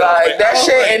was window. like, that oh,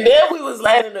 shit, like- and then we was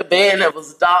laying in the bed and it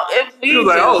was dark. He was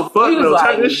like, oh, fuck we was no,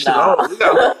 like, turn this shit nah. on. We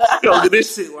gotta get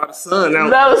this shit while the sun out.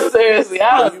 No, seriously,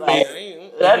 I was You like,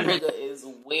 mean, that nigga is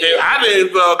weird. And I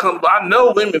didn't feel uncomfortable. I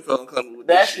know women feel uncomfortable with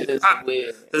That this shit is I-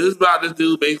 weird. Cause it's about this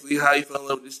dude basically how he fell in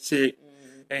love with this chick,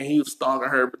 and he was stalking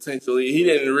her potentially. He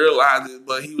didn't realize it,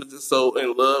 but he was just so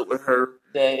in love with her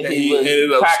that that he he was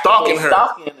ended up practically stalking her.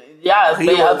 stalking. Yeah, He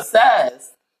being was-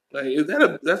 obsessed. Like, is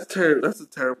that that's terrible? That's a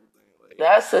terrible thing. Like,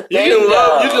 That's the you thing. can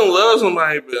though. love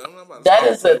somebody, but I'm not about to That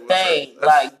stalk is the people. thing.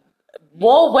 That's- Like,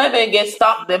 more women get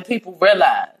stalked than people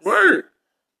realize. word.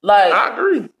 Like, I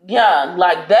agree. yeah,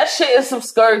 like that shit is some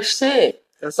scary shit.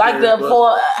 That's Like scary,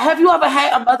 but- have you ever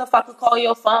had a motherfucker call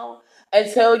your phone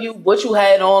and tell you what you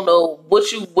had on or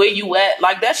where you at?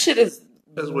 Like that shit is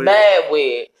That's weird. mad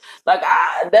weird. Like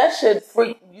that shit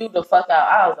freaked you the fuck out.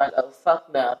 I was like, oh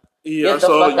fuck no. Yeah, I Get the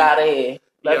saw fuck you. out of here.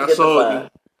 Let's Yeah, I get saw the you.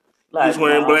 fuck. He was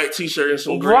wearing no. black t-shirt and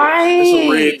some gray, Right. and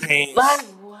some red pants. Like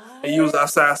what? And you was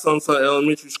outside Sunset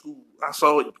Elementary School. I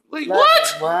saw you. Like, Like,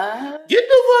 what? What? Get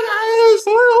the fuck out of here,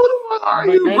 son. Who the fuck are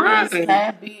But you, niggas bro?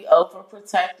 can't be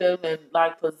overprotective and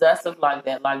like possessive like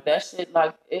that. Like that shit,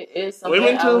 like it is something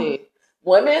Women out too. here.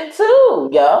 Women too,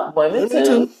 yeah. Women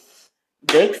too.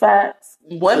 Big facts.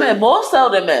 Women more so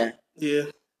than men. Yeah.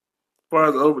 As far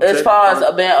as overprotective. As far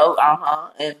as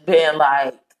being and being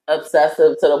like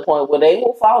obsessive to the point where they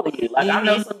will follow you. Like I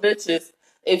know some bitches.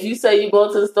 If you say you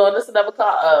go to the store, and this is never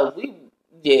call. We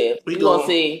We gonna gon-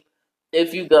 see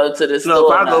if you go to the No,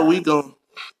 store. if I or go, not. we gon'.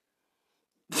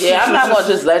 Yeah, I'm not gonna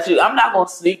just let you. I'm not gonna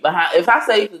sneak behind. If I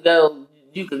say you could go,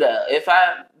 you could go. If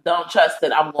I don't trust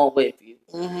it, I'm going with you.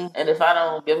 Mm-hmm. And if I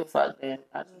don't give a fuck, then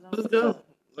I just don't Let's give a go. fuck.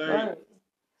 Like, Right.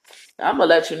 I'm gonna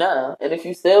let you know. And if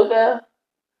you still go,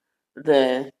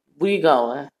 then we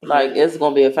going. Like it's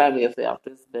gonna be a family affair off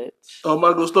this bitch. oh,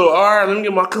 my go store. All right, let me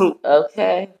get my coat.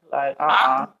 Okay. Like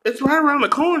It's right around the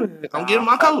corner. I'm getting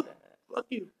my coat. Fuck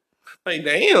you. Like,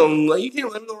 damn. Like, you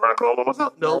can't let me go around the corner by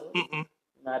myself. No. Mm-mm.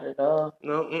 Not at all.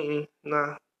 No. Mm-mm.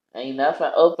 Nah. Ain't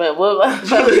nothing open. What am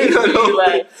No.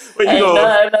 like? Where you Ain't going?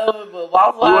 nothing open but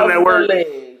Waffle You House wasn't at work.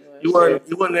 legs.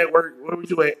 You wasn't at work. Where was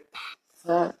you at?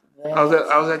 Fuck I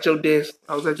was at your desk.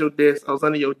 I was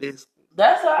under your desk.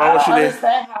 That's why Why I was don't you there?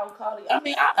 understand how Cardi. I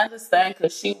mean, I understand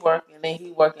because she working and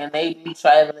he working. They be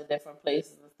traveling different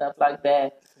places and stuff like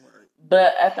that.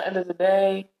 But at the end of the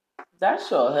day, that's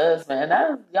your husband. And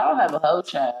that, y'all have a whole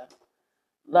child.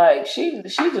 Like she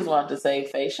just wanted to save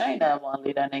face. She ain't never want to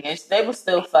leave that nigga. They were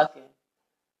still fucking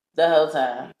the whole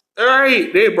time. All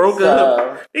right, they broke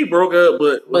up. They broke up,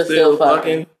 but was still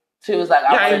fucking. She was like,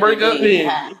 I ain't break up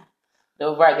then.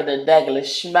 The regular, degular,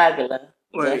 schmagular.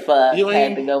 Like, you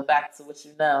had to go back to what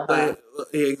you know. Huh?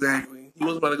 Yeah, exactly. You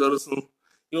was about to go to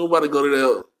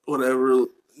that whatever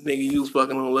nigga you was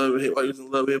fucking on Love and Hip Hop. You was in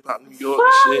Love Hip Hop New York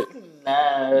and shit.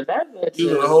 No, that bitch. You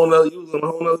was in a whole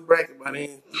nother bracket by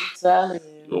then. I'm telling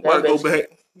you. You about to go back.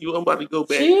 You about to go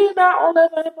back. She not on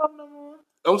Love and Hip Hop no more.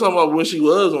 I'm talking about when she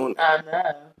was on it. I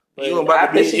know. You was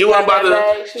about to she was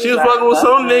fucking with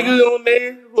some niggas on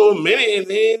there for a minute, and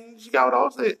then she got with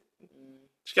Offset.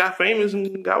 She got famous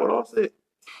and got with Offset.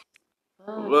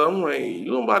 But I'm like, you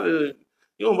don't about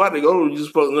to go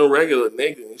just fuck no regular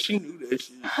nigga, and she knew that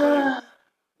shit. Like,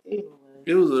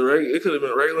 it could have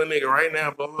been a regular nigga right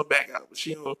now blowing her back out, but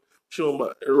she don't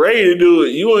about ready to do it.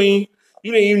 You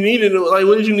didn't even need it. Like,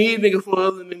 what did you need nigga for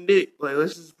other than dick? Like,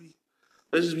 let's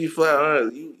just be flat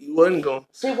honest. You wasn't going.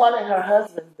 She wanted her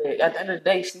husband's dick. At the end of the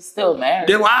day, she's still married.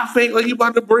 Then why fake like you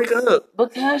about to break up?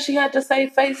 Because she had to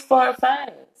save face for her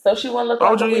fans. So she wouldn't look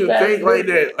like why would you even fake like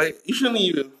that? Like, you shouldn't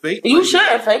even fake you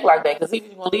shouldn't fake like that, because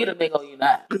even if you want to leave a nigga or you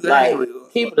not. Exactly.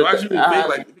 Like, keep why should you fake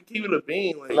like that? Keep it a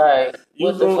bean. Like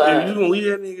what the fuck? If you gonna leave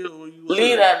that nigga or you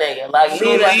leave that nigga. Like, you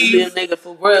need to be a nigga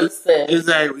for real.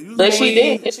 Exactly. But she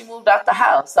did, and she moved out the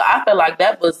house. So I feel like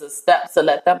that was a step to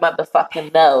let that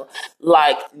motherfucking know,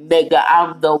 like, nigga,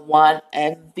 I'm the one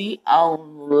and the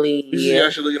only. You see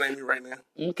how she looking at me right now?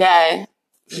 Okay.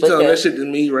 She telling that shit to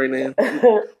me right now.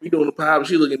 We doing the pop.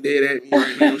 She looking dead at me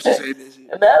right now. She said this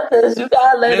shit. No, because you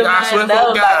gotta let a man know,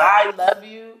 like, I love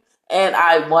you and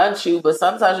I want you. But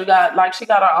sometimes you got, like, she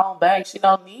got her own bag. She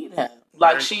don't need him.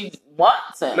 Like, she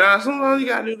wants him. Nah, sometimes you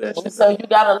gotta do that shit. So you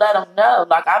gotta let him know,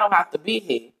 like, I don't have to be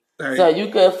here. Right. So you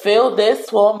could feel this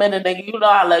for a minute, nigga. You know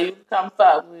I love you. Come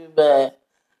fuck with me, but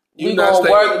we gonna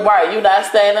work right. You not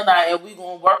staying the night, and we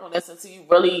gonna work on this until you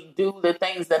really do the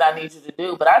things that I need you to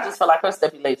do. But I just feel like her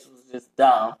stipulation was just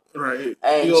dumb. Right.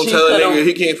 And you gonna tell a nigga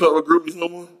he can't fuck with groupies no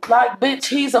more? Like, bitch,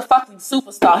 he's a fucking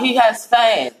superstar. He has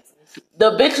fans.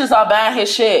 The bitches are buying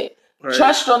his shit. Right.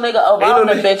 Trust your nigga around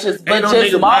the bitches, but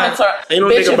just monitor.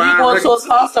 Bitch, if we going to a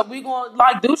concert, we gonna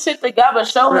like do shit together.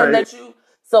 Show him that you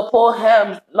support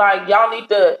him. Like, y'all need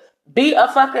to be a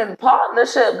fucking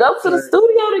partnership. Go to the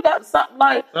studio. They got something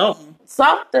like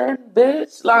something,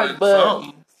 bitch. Like, but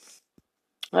something.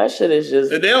 That shit is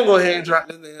just. If they don't go ahead and drop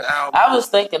this nigga album, I was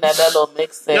thinking that little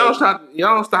mixtape. Y'all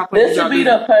don't stop. This would be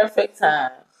the perfect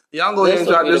time. Y'all go ahead and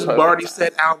drop this Barty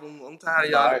Set album. I'm tired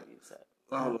of y'all.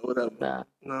 I don't know, whatever.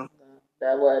 No.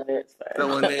 That wasn't it. That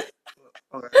wasn't it.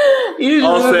 Okay.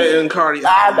 Offset and Cardi.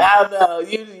 I know.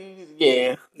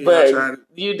 Yeah. But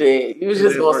you did. You was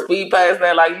just going to speed past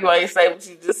that like you ain't say what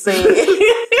you just said.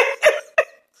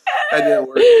 That didn't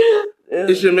work.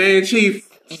 It's your man, Chief.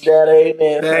 That ain't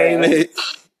it. That ain't it.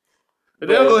 But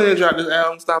they'll go ahead and drop this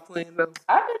album. Stop playing though.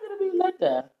 I think it'll be like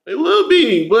that. It will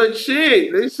be, but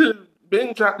shit, they should have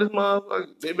been dropped this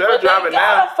motherfucker. They better drop it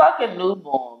now. A fucking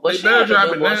newborn. But they better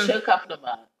drop it now. She'll come to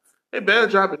mind. They better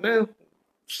drop it now.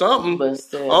 Something.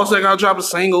 Also, gotta drop a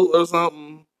single or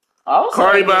something.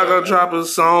 Cardi about to drop a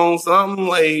song, something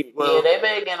like. Well, yeah, they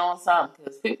better get on something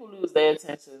because people lose their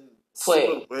attention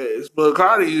quick. But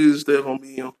Cardi is still gonna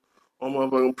be on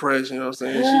motherfucking press. You know what I'm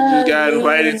saying? She just got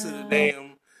invited to the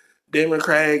damn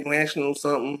Democratic National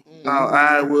something out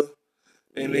Iowa,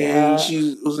 and then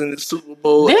she was in the Super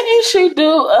Bowl. Didn't she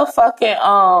do a fucking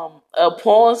a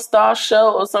porn star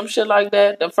show or some shit like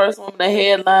that? The first one, the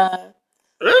headline.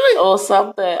 Really? Or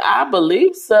something. I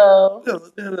believe so. Yeah,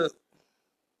 look that up.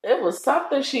 It was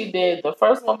something she did. The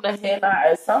first woman that had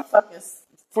at some fucking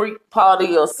freak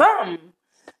party or something.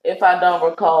 If I don't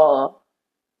recall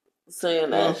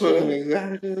seeing that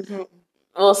shit.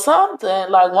 Or something.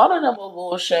 Like one of them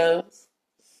award shows.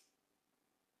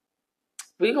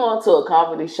 We going to a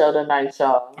comedy show tonight,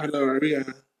 y'all. I know, right?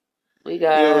 We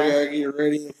gotta get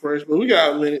ready and fresh. But we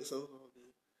got a minute, so.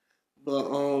 But,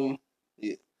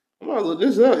 yeah. I'm gonna look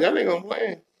this up. Y'all ain't gonna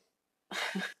play.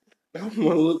 I'm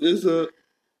gonna look this up.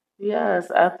 Yes,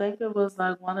 I think it was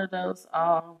like one of those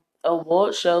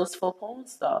award shows for porn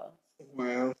stars.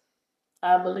 Wow.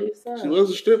 I believe so. She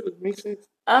was a stripper, makes sense.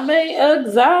 I mean,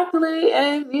 exactly.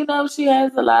 And, you know, she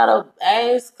has a lot of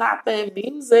ass clapping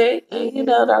music. And, you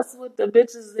know, that's what the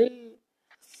bitches need.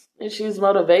 And she's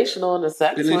motivational in the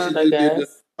sex one, I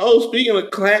guess. Oh, speaking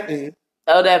of clapping,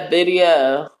 Oh, that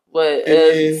video with And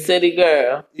then- City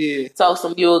Girl. yeah, Told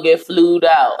some you'll get flued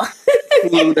out.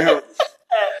 flew out.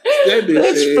 That bitch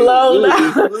Bitch said, flowed "You'll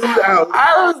out. get flew out."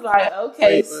 I was like,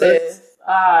 okay, Wait, sis.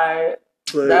 Alright.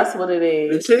 But That's what it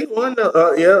the is. chick won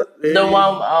though. Yep. The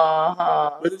one,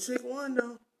 uh-huh. But the chick won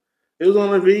though. It was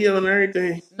on the video and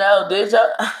everything. No, did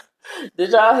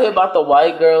y'all hear about the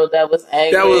white girl that was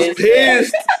angry? That was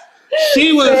pissed.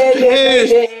 She was Said that they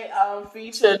pissed. didn't,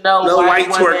 feature no white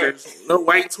women. twerkers. No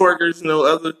white twerkers. No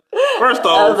other. First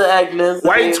off, Other ethnicities.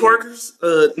 white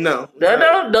twerkers. No.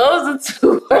 No, those are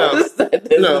two words that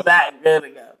is No. not good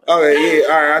together. Okay, yeah.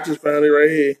 All right, I just found it right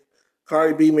here.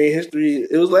 Cardi B made history.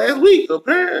 It was last week,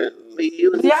 apparently.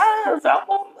 It was Yes,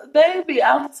 baby,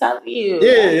 I'm telling you.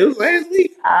 Yeah, it was last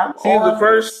week. She's the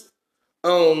first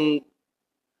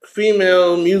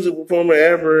female music performer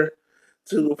ever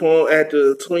to perform at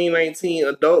the 2019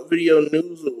 Adult Video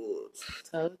News Awards.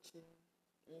 Told you.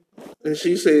 And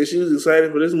she said she was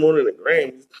excited for this more than the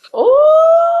Grammys.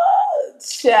 Ooh,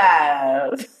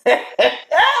 child.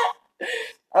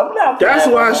 I'm not. That's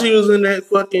proud why of her. she was in that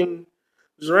fucking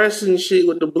dress and shit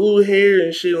with the blue hair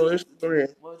and shit on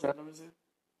Instagram. What was your number?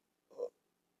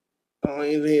 I don't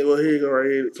even think, well, here you go, right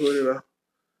here, Twitter.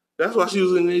 That's why she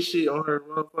was in this shit on her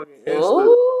motherfucking Insta.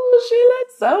 Ooh, she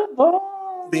looks so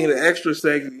bold. Being an extra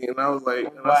sexy, and I was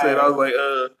like,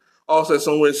 also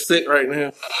somewhere sick right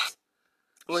now.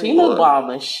 Like, She look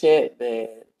bomb as shit,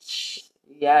 bitch.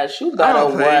 Yeah, she better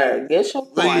work. Get your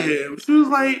But point. yeah, she was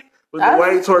like, but the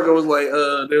white twerker was like,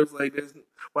 there was like,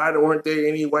 why weren't there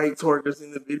any white twerkers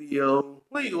in the video?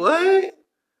 Like, what?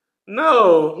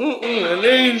 No. And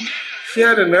then she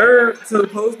had the nerve to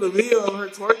post the video of her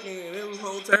twerking, and it was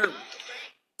whole terrible.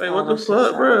 Like, what the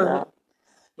fuck, bro?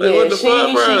 Like, what the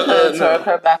fuck, bro? She could twerk.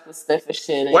 Her back was stiff as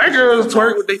shit. White girls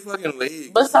twerk with their fucking legs.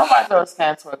 But some white girls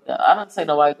can't twerk though. I don't say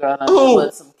no white girl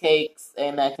with some cakes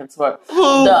and that can twerk.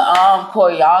 Who? The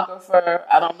choreographer,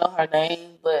 I don't know her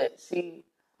name, but she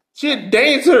a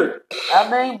dancer. I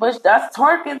mean, but that's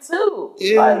twerking too.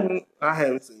 Yeah, I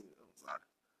haven't seen it. I'm sorry.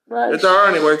 Like, If there are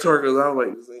any white twerkers, I would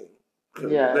like to see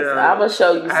them. Yes, I'm gonna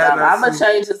show you something. I'm gonna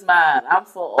change his mind. I'm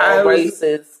for all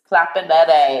races, clapping that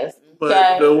ass. But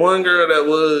okay? the one girl that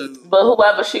was, but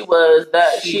whoever she was,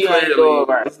 that she ain't doing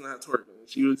right. Was not twerking.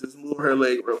 She was just moving her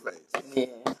leg real fast. Yeah,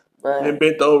 but and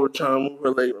bent over trying to move her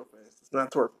leg real fast. It's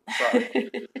not twerking.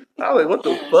 Sorry. I was like, what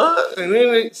the fuck? And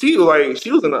then she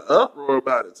was in an uproar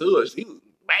about it too. She was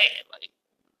mad, like.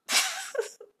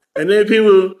 And then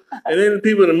the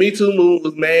people in the Me Too movement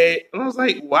was mad, and I was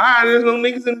like, why? There's no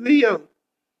niggas in the video.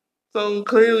 So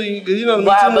clearly, because the Me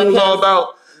Too movement was all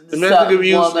about domestic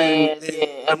abuse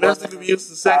domestic abuse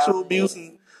and sexual abuse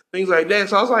and things like that.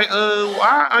 So I was like,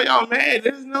 why are y'all mad?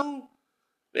 Because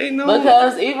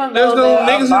even there's though no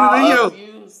niggas in the video.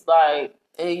 Abuse, like,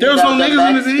 there's no niggas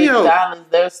in the video. Violence,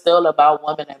 they're still about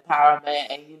women empowerment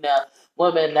and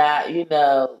women not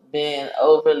being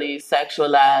overly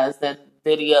sexualized in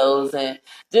videos and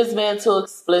just being too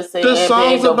explicit the and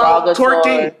songs being about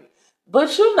twerking.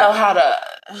 But you know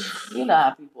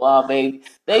how people are, baby.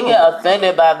 They get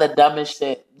offended by the dumbest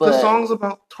shit. But the songs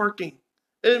about twerking.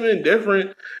 It'd been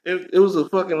different if it was a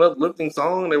fucking uplifting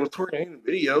song and there was twerking in the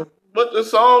video. But the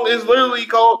song is literally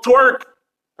called Twerk.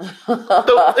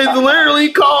 It's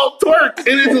literally called Twerk.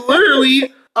 And it's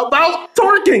literally about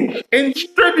twerking and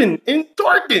stripping and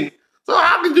twerking. So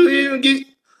how could you even get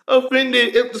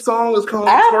offended if the song is called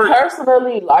Twerk? I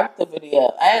personally like the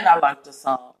video and I like the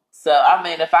song. So, I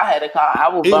mean, if I had a car, I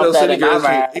would bump that in my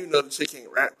ride. Even though the chick can't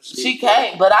rap. She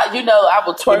can't, but I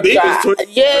would twerk drive.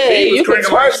 You can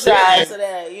twerk drive to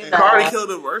that, Cardi killed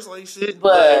the verse like shit.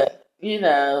 But,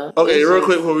 Okay, real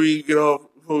quick before we get off,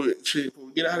 before we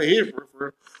get out of here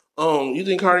for you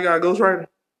think Cardi got a ghostwriter?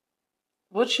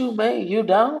 What you mean? You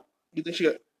don't? You think she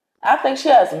got... I think she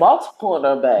has multiple in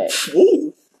her bag.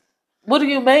 Ooh. What do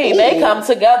you mean? Ooh. They come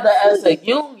together as a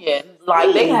union.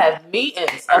 Like, they have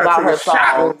meetings about her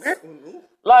songs.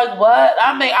 Like, what?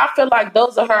 I mean, I feel like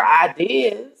those are her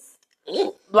ideas.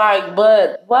 Like,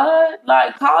 but what?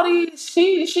 Like, Cardi,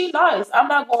 she nice. I'm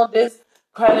not going to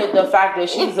discredit the fact that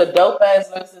she's a dope-ass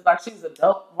lyricist. Like, she's a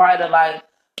dope writer. Like,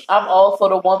 I'm all for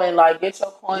the woman. Like, get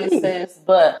your coin sense.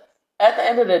 But at the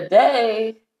end of the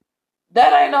day,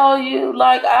 that ain't all you.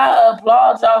 Like, I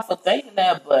applaud y'all for thinking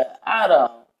that, but I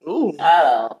don't.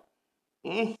 I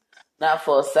don't. Not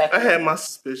for a second. I had my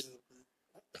suspicions.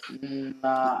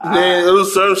 Nah. Then it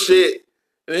was some shit.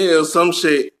 Then it was some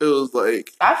shit. It was like...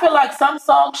 I feel like some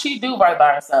songs she do write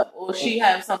by herself. Or she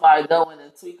have somebody go in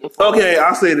and tweak it for her.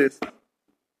 I'll say this.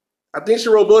 I think she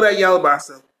wrote Bodak Yellow by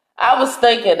herself. I was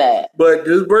thinking that. But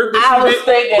this birthday, I was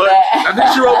thinking but that. I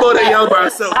think she wrote Bodak Yellow by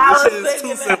herself. I This was shit is too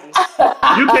thinking simple.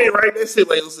 that. You can't write that shit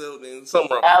by yourself. Then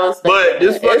something wrong. I was thinking But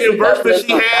this that. fucking It's verse that because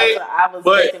she had, I was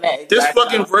but thinking that this exact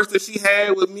fucking song. verse that she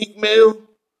had with Meek Mill.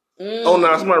 Oh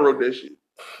no, somebody wrote that shit.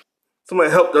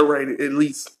 Somebody helped her write it at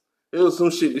least. It was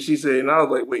some shit that she said, and I was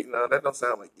like, wait, no, that don't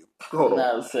sound like you. Hold on.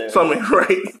 No, sir. Something ain't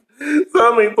right.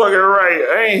 Something ain't fucking right.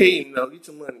 I ain't hating though. Get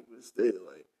your money, but still,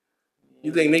 like,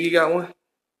 you think nigga got one?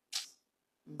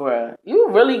 Bruh, you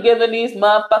really giving these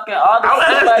motherfucking artists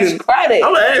I'm too asking. much credit.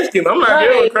 I'm asking. I'm not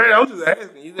Right. giving credit. I'm just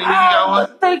asking. You think nigga got I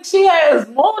one? think she has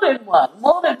more than one,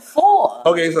 more than 4.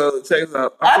 Okay, so check this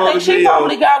out. I saw think the she video.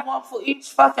 probably got one for each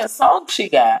fucking song she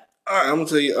got. All right, I'm gonna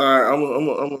tell you. All right,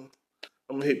 I'm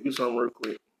gonna hit you something real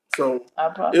quick. So I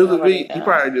probably it was a already video. know. You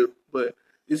probably do, but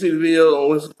you see the video on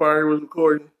when Safari was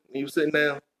recording and you was sitting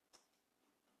down.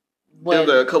 When, It was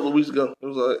like a couple of weeks ago. It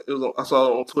was on, I saw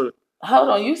it on Twitter. hold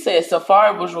on, you said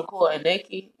Safari was recording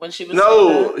Nicki when she was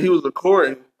No, he was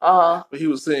recording, Uh-huh. but he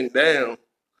was sitting down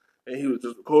and he was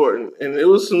just recording, and it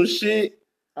was some shit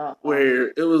Uh-huh. where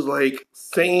it was like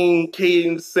same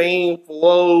cadence, same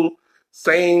flow,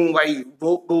 same like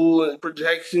vocal and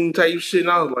projection type shit.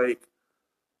 And I was like,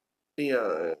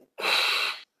 yeah,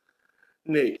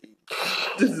 Nick,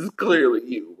 this is clearly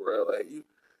you, bro. Like, you.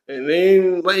 And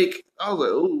then like I was like,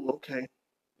 oh, okay.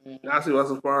 Now I see why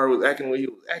Safari was acting the way he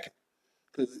was acting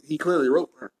because he clearly wrote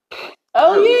her.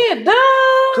 Oh yeah,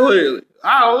 duh. Clearly,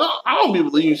 I don't know. I don't be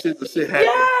believing shit that shit happen.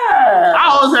 Yeah. I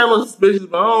always have my suspicions,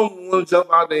 but I don't want to jump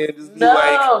out there and just be No,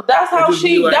 like, that's how just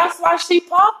be like- that's why she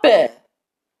popping.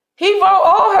 He wrote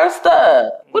all her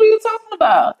stuff. What are you talking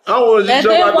about? I don't want to just And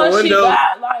jump then out the when she window.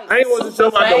 got, like, I ain't want to super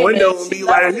jump out the window famous, and be she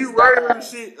like, knows he it's writing done. her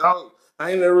shit. I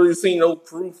ain't never really seen no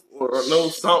proof or no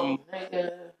something.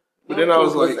 Nigga, But then I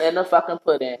was proof like- in the fucking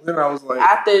pudding. Then I was like,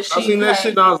 After she I seen that came-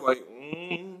 shit and I was like,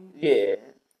 Yeah,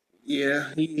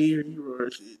 yeah, he wrote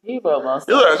her shit. he wrote most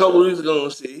It was like a of couple it. weeks ago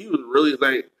and shit. He was really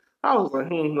like, I was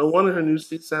like, no wonder her new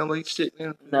shit sound like shit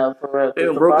now. No, for real. They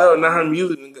done broke up, now her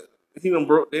music. They done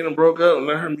broke up, and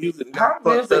now her music Her got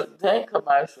fucked up. music dang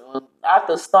commercial.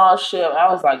 After Starship,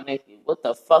 I was like, Nicki, what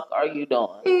the fuck are you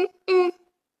doing?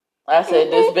 I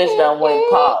said, this bitch done went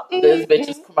pop. This bitch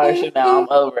is commercial now. I'm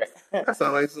over it. That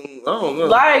sound like some, I don't know.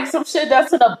 Like some shit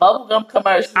that's in a bubblegum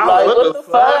commercial. I Like, don't know what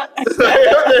the fuck? what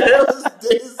the hell is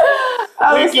this?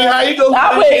 I was Nikki, how you go?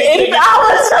 I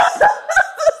was just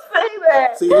say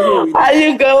that. See, here we go. How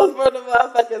you go from the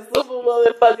motherfucking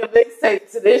Superwoman fucking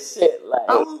mixtape to this shit? Like,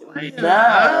 I was like,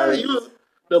 nah.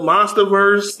 the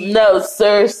Monsterverse. No,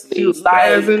 seriously. She was Like,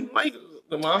 spazzing. Like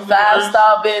the Monsterverse.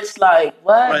 5-star bitch, like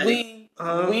what? Like,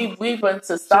 we went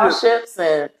to starships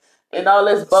and all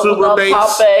this bubblegum Super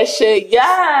pop ass shit.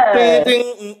 Yeah.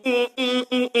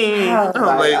 I was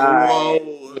like,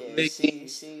 whoa, Nikki.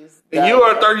 She's And you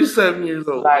are 37 years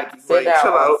old. Like, Nikki. sit down,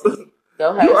 chill out. auntie.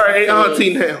 Go have You are some an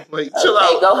auntie kids. now. Like, chill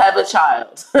Okay, out. go have a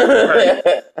child.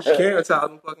 Right. She can't tell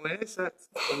them fucking ass shots.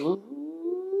 Ooh,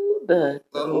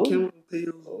 All them chemical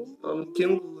pills, all them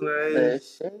chemicals in her the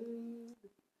ass, shade.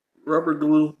 rubber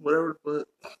glue, whatever the fuck.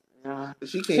 Yeah. She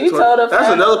She can't told her twerk. That's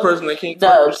friend- another person that can't twerk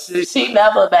No, for shit. she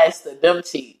never mastered them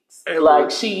cheeks. Ever.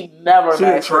 Like, she never She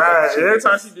mastered tried. them Every cheeks.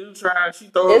 time she do try, she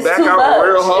throw her It's back too out much.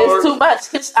 real hard. It's too much.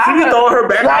 She be throwing her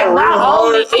back like, out real not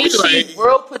only hard. is she Like-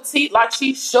 real petite, like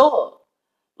she's short.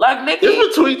 Like Nicki,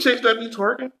 It's between chicks that be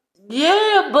twerking.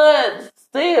 yeah, but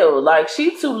still, like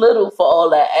she too little for all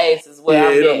that ass. Is what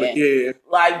I'm it don't getting. be- yeah,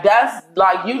 Like that's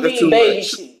like you That's too need baby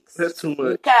much. cheeks. that's too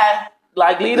much. Okay,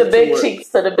 like leave the That's too big much. cheeks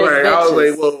to the big Right, bitches. I was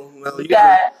like, well, no, you Okay.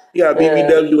 got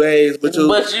BBW ass, but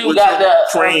you got the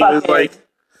frame is fucking- like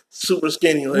super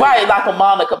skinny. Like, Right, like a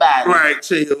Monica body. Right,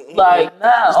 chill. Like,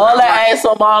 nah, It's all not that right. ass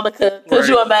on Monica. Could Right.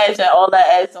 you imagine all that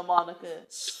ass on Monica?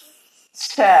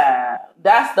 Child,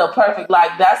 that's the perfect,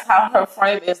 like, that's how her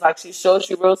frame is. Like, she shows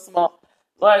you real small.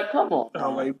 Like, come on.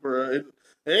 I'm man. like, bro.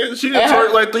 And she done And twerked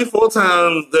her- like 3-4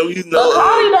 times that we But know.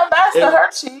 Cardi done mastered And-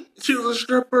 her cheek. She was a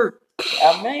stripper.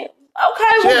 I mean, okay,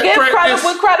 She well, had give credit practice.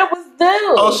 when credit was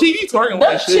due. Oh, she be twerking Them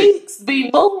like shit. cheeks be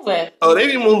moving. Oh, they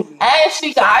be moving. And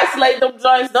she can isolate them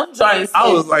joints. Them joints.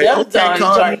 I was like, them okay,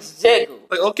 Cardi. joints jiggle.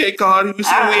 Like, okay, Cardi, we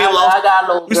see you I ain't lost. got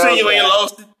a little We see you ain't girl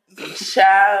lost it.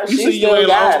 Child, We she see you still ain't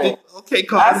got lost it. it. Okay, I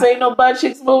Cardi. seen no butt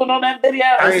cheeks moving on that video.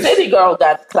 I And ain't- City Girl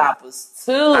got clappers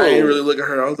too. I ain't really looking at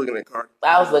her. I was looking at Cardi.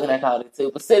 I was looking at Cardi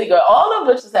too, but City Girl, all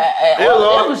them bitches had It was all,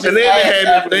 all, it was and just then they ass had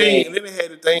the everywhere. thing. And then they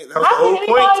had the thing. That was the How whole can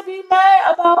point. anybody be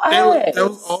mad about That ass? that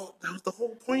was the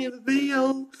whole point of the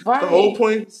video. Right. The whole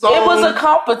point of the song. It was a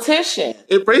competition.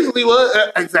 It basically was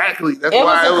exactly. That's It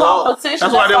why was a it was all. competition.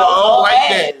 That's why they were That's why it was all all like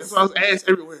that. ass. That's why it was ass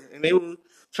everywhere, and they were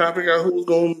trying to figure out who was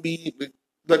going to be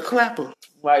The clapper.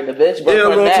 Right, the bitch broke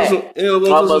her neck.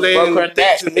 Almost broke her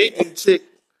neck. Jamaican chick.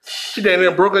 She down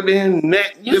there broke her damn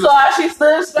neck. You saw how she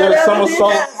stood straight up and did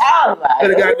that?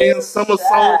 And the goddamn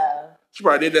somersault. She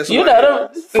probably did that. You know,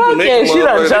 fuck yeah, she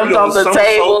done jumped off the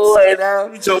table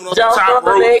and jumped on the top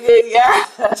rope. Yeah.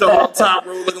 Jumped on top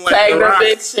rope looking like Tag the Rock.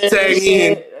 Tag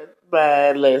in.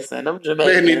 But listen, them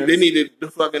Jamaicans. They needed the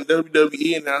fucking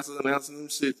WWE announcer announcing them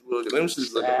shits. Them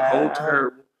shits looking whole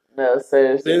terrible. No,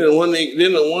 seriously.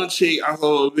 Then the one chick, I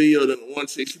saw a video, then the one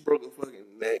chick, she broke her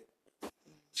fucking neck.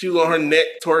 She was on her neck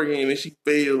twerking and she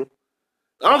failed.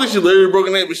 I don't think she literally broke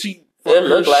her neck, but she it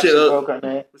looked like she broke her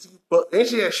neck. And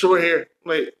she had short hair.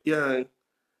 Like, yeah,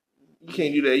 you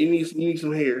can't do that. You need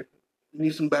some hair. You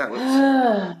need some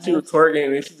balance. She was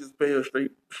twerking and she just fell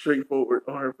straight forward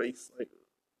on her face. Like,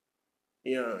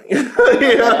 yeah.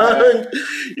 Yeah.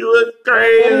 You look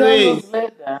crazy.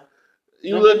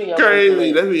 You look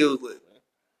crazy. That video was lit, man.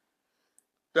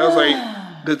 That was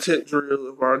like the tip drill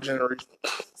of our generation.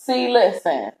 See,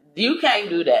 listen, you can't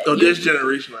do that. Oh, this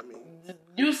generation, I mean.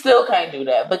 You still can't do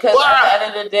that because at the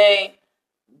end of the day,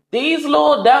 these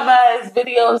little dumbass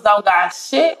videos don't got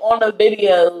shit on the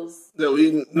videos that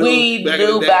we knew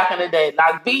back in the day.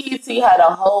 Like BET had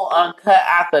a whole uncut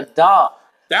after dark.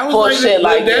 That was shit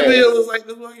like that video was like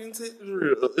the fucking tip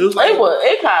drill. It was like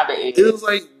it kind of is. It was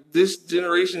like this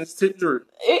generation's tip drill.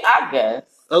 I guess.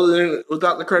 Other than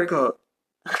without the credit card.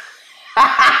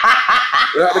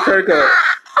 Without the credit card.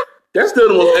 That's still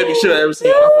the most epic shit I ever seen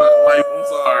in my fucking life. I'm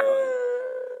sorry.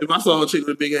 If I saw a chick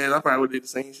with a big ass, I probably would have did the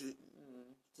same shit.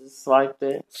 Just swipe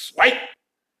that. Swipe.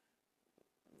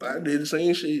 I did the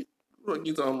same shit. What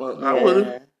you talking about? I would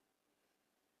have.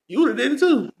 You would have did it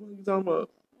too. What you talking about?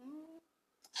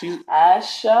 I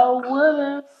sure would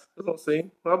have. That's what I'm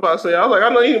saying. I'm about to say, I was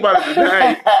like, I know you about to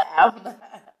deny it. I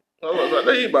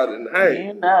know you about to deny it.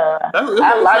 You know.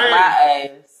 I like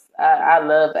my ass. I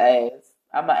love ass.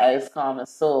 I'm an ass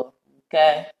connoisseur.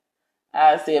 Okay?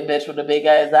 I see a bitch with a big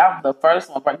ass. I'm the first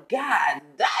one, but god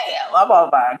damn, I'm on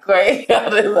my crazy.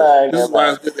 This is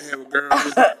why it's good to have a girl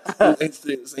who's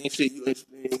interested in the same shit you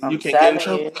interested in. You can't get in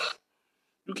trouble.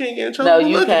 You can't get in trouble. No,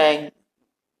 you can't.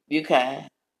 You can't.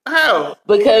 How?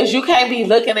 Because you can't be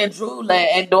looking and drooling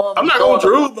and doing. I'm not gonna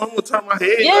drool, but I'm gonna turn my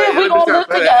head. Yeah, we're gonna look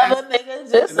together,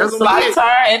 nigga. Just a slight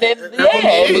turn, and then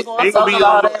we're gonna talk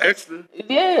about it. Extra.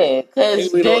 Yeah,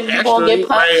 because then you're gonna get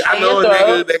punched. I know a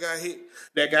nigga that got hit,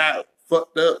 that got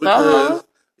fucked up because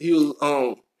he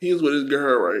was with his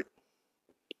girl, right?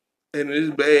 And this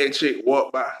bad chick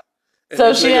walked by.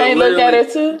 So she ain't look at her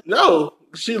too? No,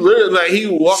 she literally like he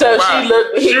walked by.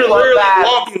 So she literally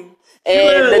walking.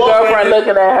 And the girlfriend looking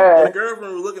at her. And the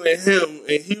girlfriend was looking at him,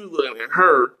 and he was looking at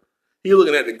her. He was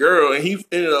looking at the girl, and he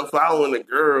ended up following the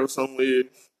girl somewhere.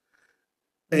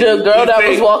 And the girl that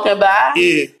was walking by?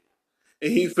 Yeah.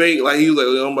 And he faked, like, he was like,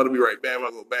 well, I'm about to be right back. I'm about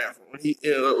to go bathroom. And he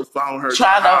ended up following her.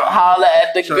 Trying to holler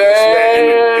at the girl.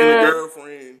 And the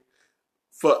girlfriend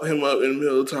fucked him up in the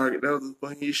middle of Target. That was the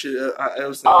funniest shit I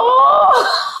ever seen.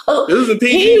 Oh, this was in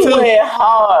PG he too. Went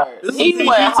hard. He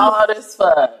went hard as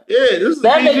fuck. Yeah, this was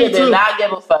that PG nigga did not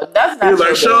give a fuck. That's not. He was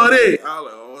like, Shawty. I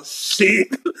was like, oh shit.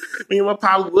 Me and my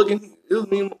pop was looking. It was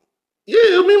me.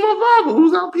 It was me and my father who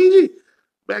was out PG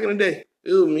back in the day.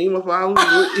 It was me and my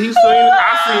father. He seen it.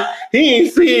 I seen. He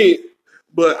ain't see it,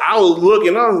 but I was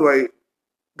looking. I was like,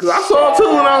 because I saw it too,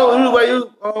 and it was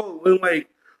all in like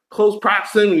close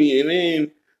proximity, and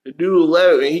then the dude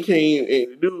left, and he came,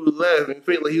 and the dude left, and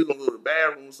felt like he was gonna go to the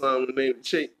bathroom or something, and then the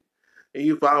chick, and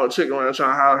he found a chick around trying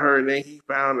to holler at her, and then he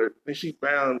found her, and she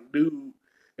found the dude,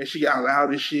 and she got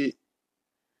loud as shit.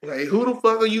 Like, who the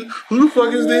fuck are you? Who the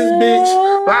fuck is this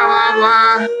bitch? Blah, blah,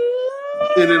 blah.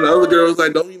 And then the other girl was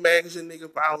like, don't be mad because your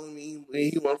nigga following me,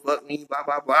 and he wanna fuck me, blah,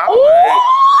 blah, blah. Like,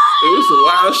 it was some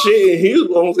wild shit, and he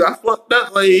almost got fucked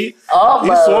up. Like, he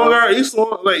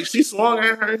swung, like, she swung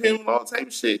at her, him, and all type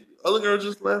of shit. Other girl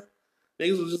just left.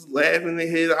 Niggas was just laughing their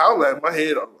head. I was laughing my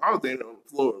head off. I was standing on the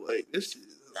floor. Like, this shit.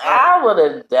 I would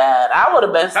have died. I would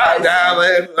have been slicing. I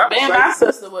died laughing. Man, my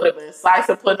sister would have been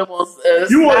slicing, putting him on.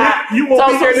 You won't beat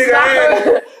that nigga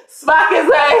ass. Smack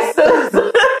his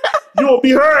ass. You won't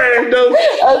beat her ass, though.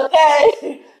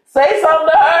 Okay. Say something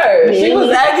to her. Mm-hmm. She was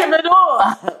egging the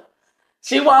door.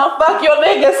 She want to fuck your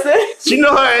nigga, sis. She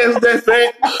know her ass that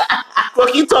fat.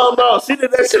 Fuck you talking about? She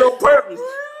did that shit on purpose.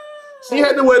 She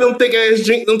had to wear them thick ass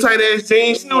jeans, them tight ass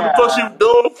jeans. She knew what the fuck she was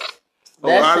doing.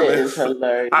 That shit is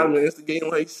hilarious. I've been instigating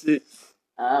like shit.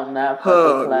 I'm not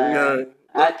fucking playing.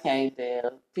 I can't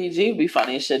tell. PG be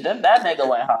funny as shit. That nigga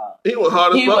went hard. He went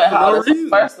hard as fuck. He went hard as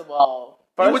fuck. First of all.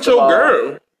 You with your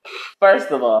girl.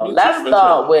 First of all, let's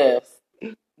start with,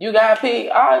 you got pee?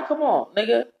 All right, come on,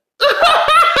 nigga.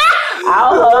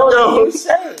 I'll hold you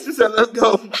shade. She said, let's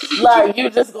go. Like, you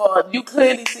just going, you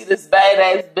clearly see this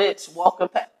badass bitch walking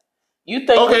past. You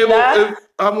think Okay, that? well,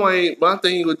 I'm like, my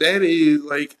thing with that is,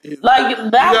 like, Like,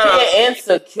 not being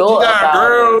insecure you got about a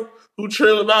girl it. who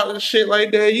trill about this shit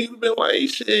like that, you been like,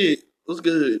 shit, what's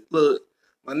good? Look,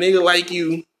 my nigga like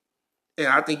you, and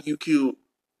I think you cute.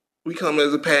 We come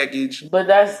as a package. But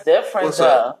that's different, What's though.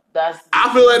 up? That's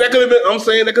I feel like that could have been, I'm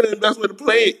saying that could have been the best way to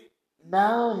play it.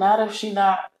 no, not if she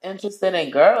not interested in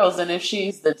girls, and if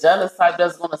she's the jealous type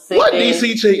that's gonna sit What there.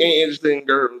 DC chick ain't interested in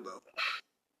girls, though?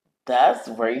 That's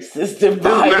racist and It's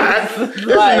not. biased. It's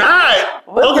not.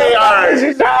 What Okay, the fuck all is right.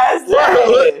 you trying to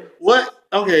say? What?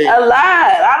 Okay. A lot.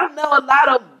 I don't know a lot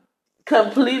of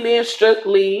completely and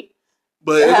strictly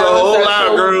But it's a whole lot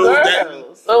of heterosexual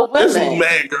girls girls or there's women. some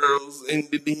mad girls in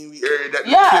the DMV area that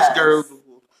Yes. kiss girls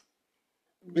before.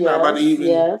 You're not about to even,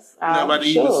 yes, you're not about I'm to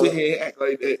even sure. sit here and act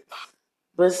like that.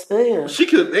 But still. They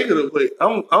could have played.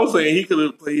 I'm saying he could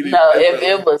have played it. No, if differently.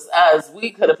 it was us,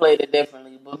 we could have played it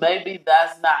differently. But maybe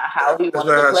that's not how he That's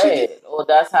wanted not to how play she it. Or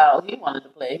that's how he wanted to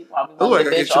play it. He probably That's why I wanted gotta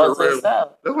the get bitch you a all to real.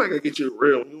 himself. That's why I gotta get you a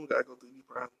real. You don't gotta go through these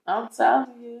problems. I'm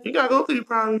telling you. You gotta go through these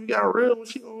problems. You got a real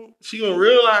one. She gonna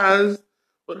realize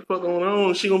what the fuck going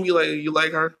on. She gonna be like, you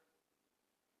like her?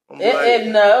 I'm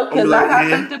No, I'm because like, I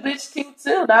yeah. think the bitch cute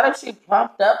too. Not if she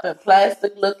pumped up and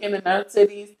plastic looking in her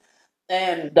titties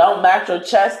and don't match her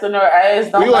chest and her ass,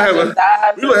 We don't gonna match have her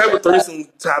thighs. we gonna have a and shit like- threesome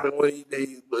topic one of these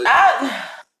days, but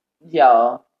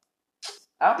Y'all,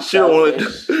 I'm she don't want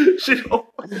selfish. to. She don't.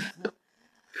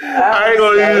 I ain't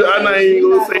gonna use. I'm not even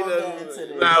gonna say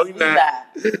that. Nah, we not.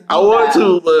 I want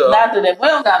to, but Not today. We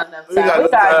don't got enough time. We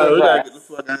gotta get the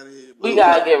fuck out of here. We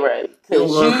gotta get ready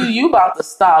because you about to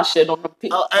start shit on the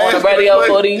I'll on the ask you a radio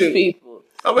for these question. people.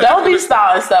 I mean, Don't be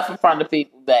starting stuff in front of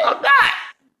people, babe. I'm not.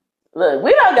 Look,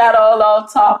 we done got all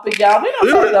off topic, y'all. We don't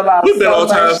talk about We've been so on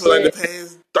time much for like the shit.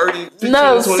 past 30, 15, No,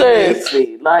 20 minutes.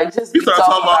 seriously. Like, just We be started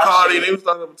talking about Cardi, shit. and then we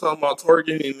started talking about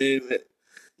twerking, and then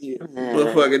yeah,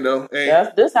 but fuck it though. Hey,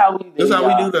 This how we do. that's how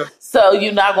we y'all. do though. So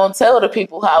you're not gonna tell the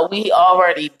people how we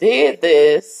already did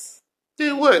this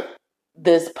Did what?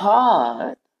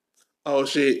 pod, Oh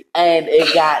shit. and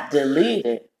it got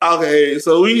deleted. Okay,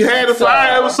 so we had a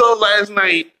fire episode last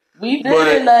night. We did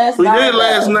it last night. We did it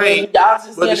last night, Y'all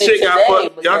just but the getting shit it got today.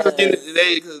 fucked. Y'all just getting it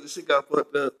today because the shit got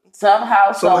fucked up.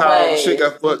 Somehow, the shit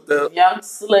got fucked up. Young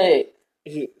Slick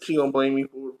She gonna blame me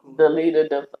for it. deleted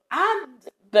the.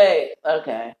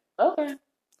 Okay.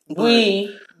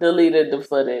 We deleted the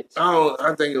footage.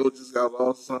 I think it just got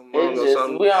lost or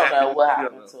something. We don't know what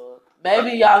happened to it.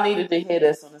 Maybe y'all needed to hear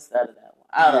this one instead of that one.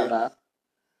 I don't know.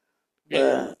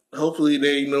 Yeah. Hopefully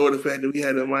they ignore the fact that we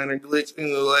had a minor glitch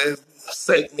in the last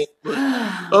segment. But,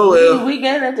 oh well. We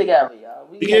getting it together, y'all.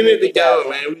 We getting it together,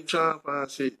 man. We trying to find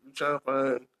shit. We trying to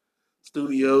find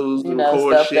studios to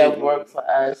record stuff shit. that work for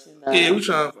us. Yeah, we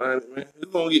trying to find it, man.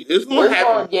 It's gonna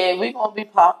happen. We gonna be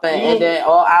popping, and then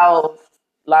all our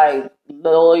like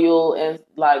loyal and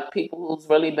like people who's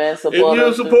really been supportive.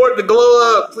 If you support the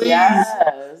glow up, please.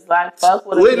 Yes, like fuck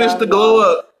with witness the glow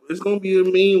up. It's gonna be a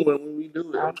mean one when we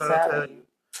do it. I'm trying to tell you.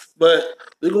 But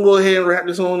we can go ahead and wrap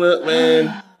this on up,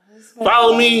 man.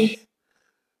 Follow me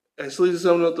at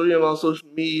Sleazy703 on all social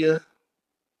media.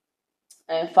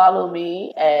 And follow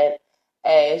me at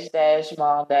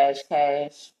ash-mom-cash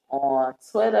on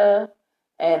Twitter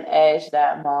and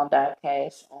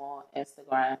ash.mom.cash on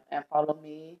Instagram. And follow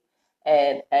me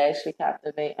at Ashley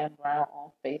Captivate and Brown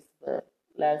on Facebook.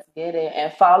 Let's get it.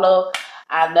 And follow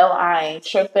I Know I Ain't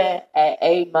Tripping at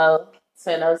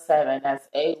AYEMO1007. That's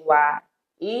AYEMOE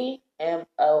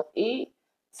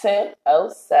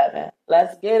 1007.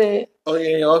 Let's get it. Oh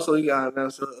yeah, also you got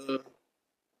announce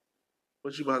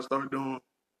what you about to start doing.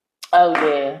 Oh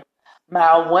yeah.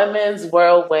 My Women's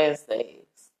World Wednesdays.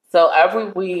 So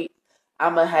every week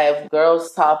I'm gonna have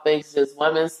girls topics, just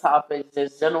women's topics,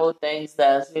 just general things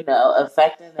that's,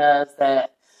 affecting us,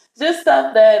 that just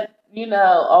stuff that,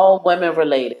 all women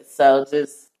related. So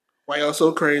just why y'all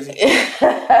so crazy?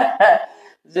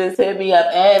 just hit me up,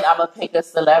 and I'm gonna pick a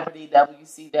celebrity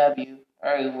WCW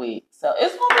every week. So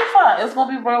it's gonna be fun. It's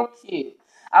gonna be real cute.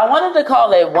 I wanted to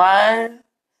call it Wine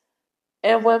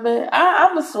and Women.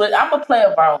 I'm gonna play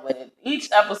around with it. Each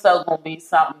episode gonna be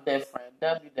something different.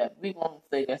 We gonna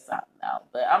figure something out.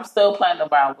 But I'm still playing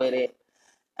around with it,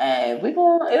 and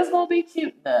it's gonna be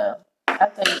cute though. I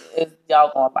think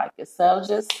y'all gonna like it. So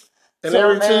just and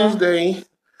every Tuesday,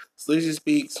 Sleazy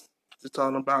Speaks, just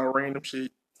talking about random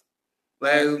shit.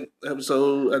 Last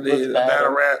episode, I did a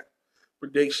battle rap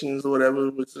predictions or whatever.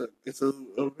 It's an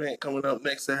event coming up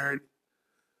next Saturday.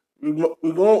 We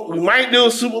might do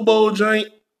a Super Bowl joint.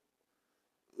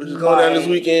 which is going down this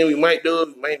Right. weekend. We might do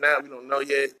it, we might not. We don't know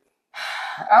yet.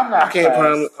 I'm not. I can't pressed.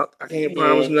 promise. I can't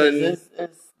promise 'cause nothing.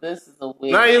 This is a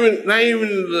week. Not even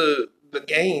the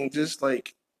game. Just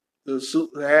like the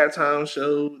halftime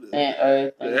show,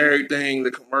 and everything,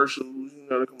 the commercials. You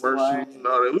know, the commercials Right. and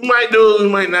all that. We might do it. We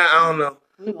might not. I don't know.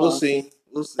 We We'll won't. see.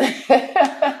 We'll see.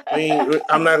 I mean,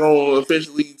 I'm not gonna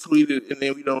officially tweet it and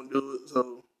then we don't do it.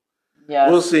 So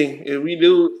Yes. we'll see if we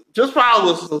do. Just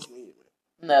follow us on social media.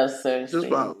 No, seriously.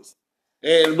 Just follow us.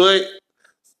 But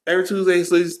every Tuesday,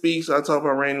 Slizzy Speaks, I talk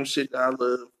about random shit that I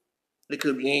love. It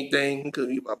could be anything. It could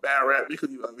be about bad rap. It could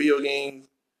be about video games.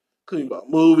 It could be about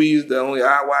movies that only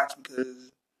I watch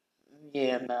because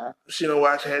Yeah, no. she don't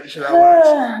watch half the shit I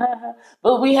watch.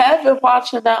 But we have been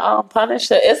watching the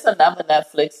Punisher. It's another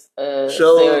Netflix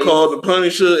Show series. called The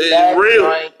Punisher is that real.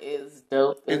 joint is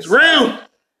dope. It's real.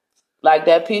 Like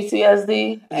that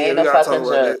PTSD Yeah, ain't we a gotta fucking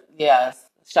talk about joke. Yes.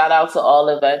 Shout out to all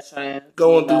the veterans.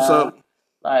 Going through something.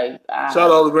 Like Shout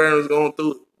out all the veterans going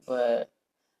through it. But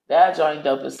that joint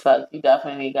dope as fuck. You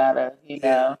definitely gotta, We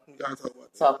gotta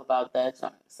talk about that. that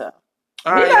joint. So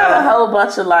All we right, got a y'all. whole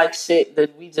bunch of like shit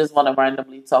that we just want to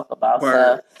randomly talk about.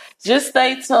 Word. So just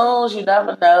stay tuned. You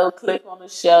never know. Click on the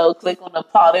show. Click on the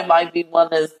pod. It might be one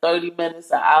that's 30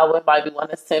 minutes, an hour. It might be one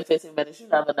that's 10, 15 minutes. You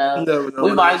never know. You never know We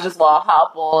what might it is. just want to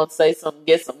hop on, say some,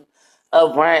 get some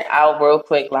rant out real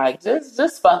quick. Like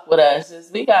just fuck with us.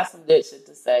 Just we got some good shit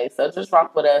to say. So just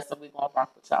rock with us, and we gonna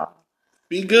rock with y'all.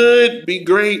 Be good. Be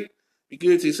great. Be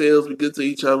good to yourselves. Be good to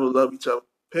each other. Love each other.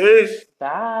 Peace.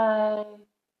 Bye.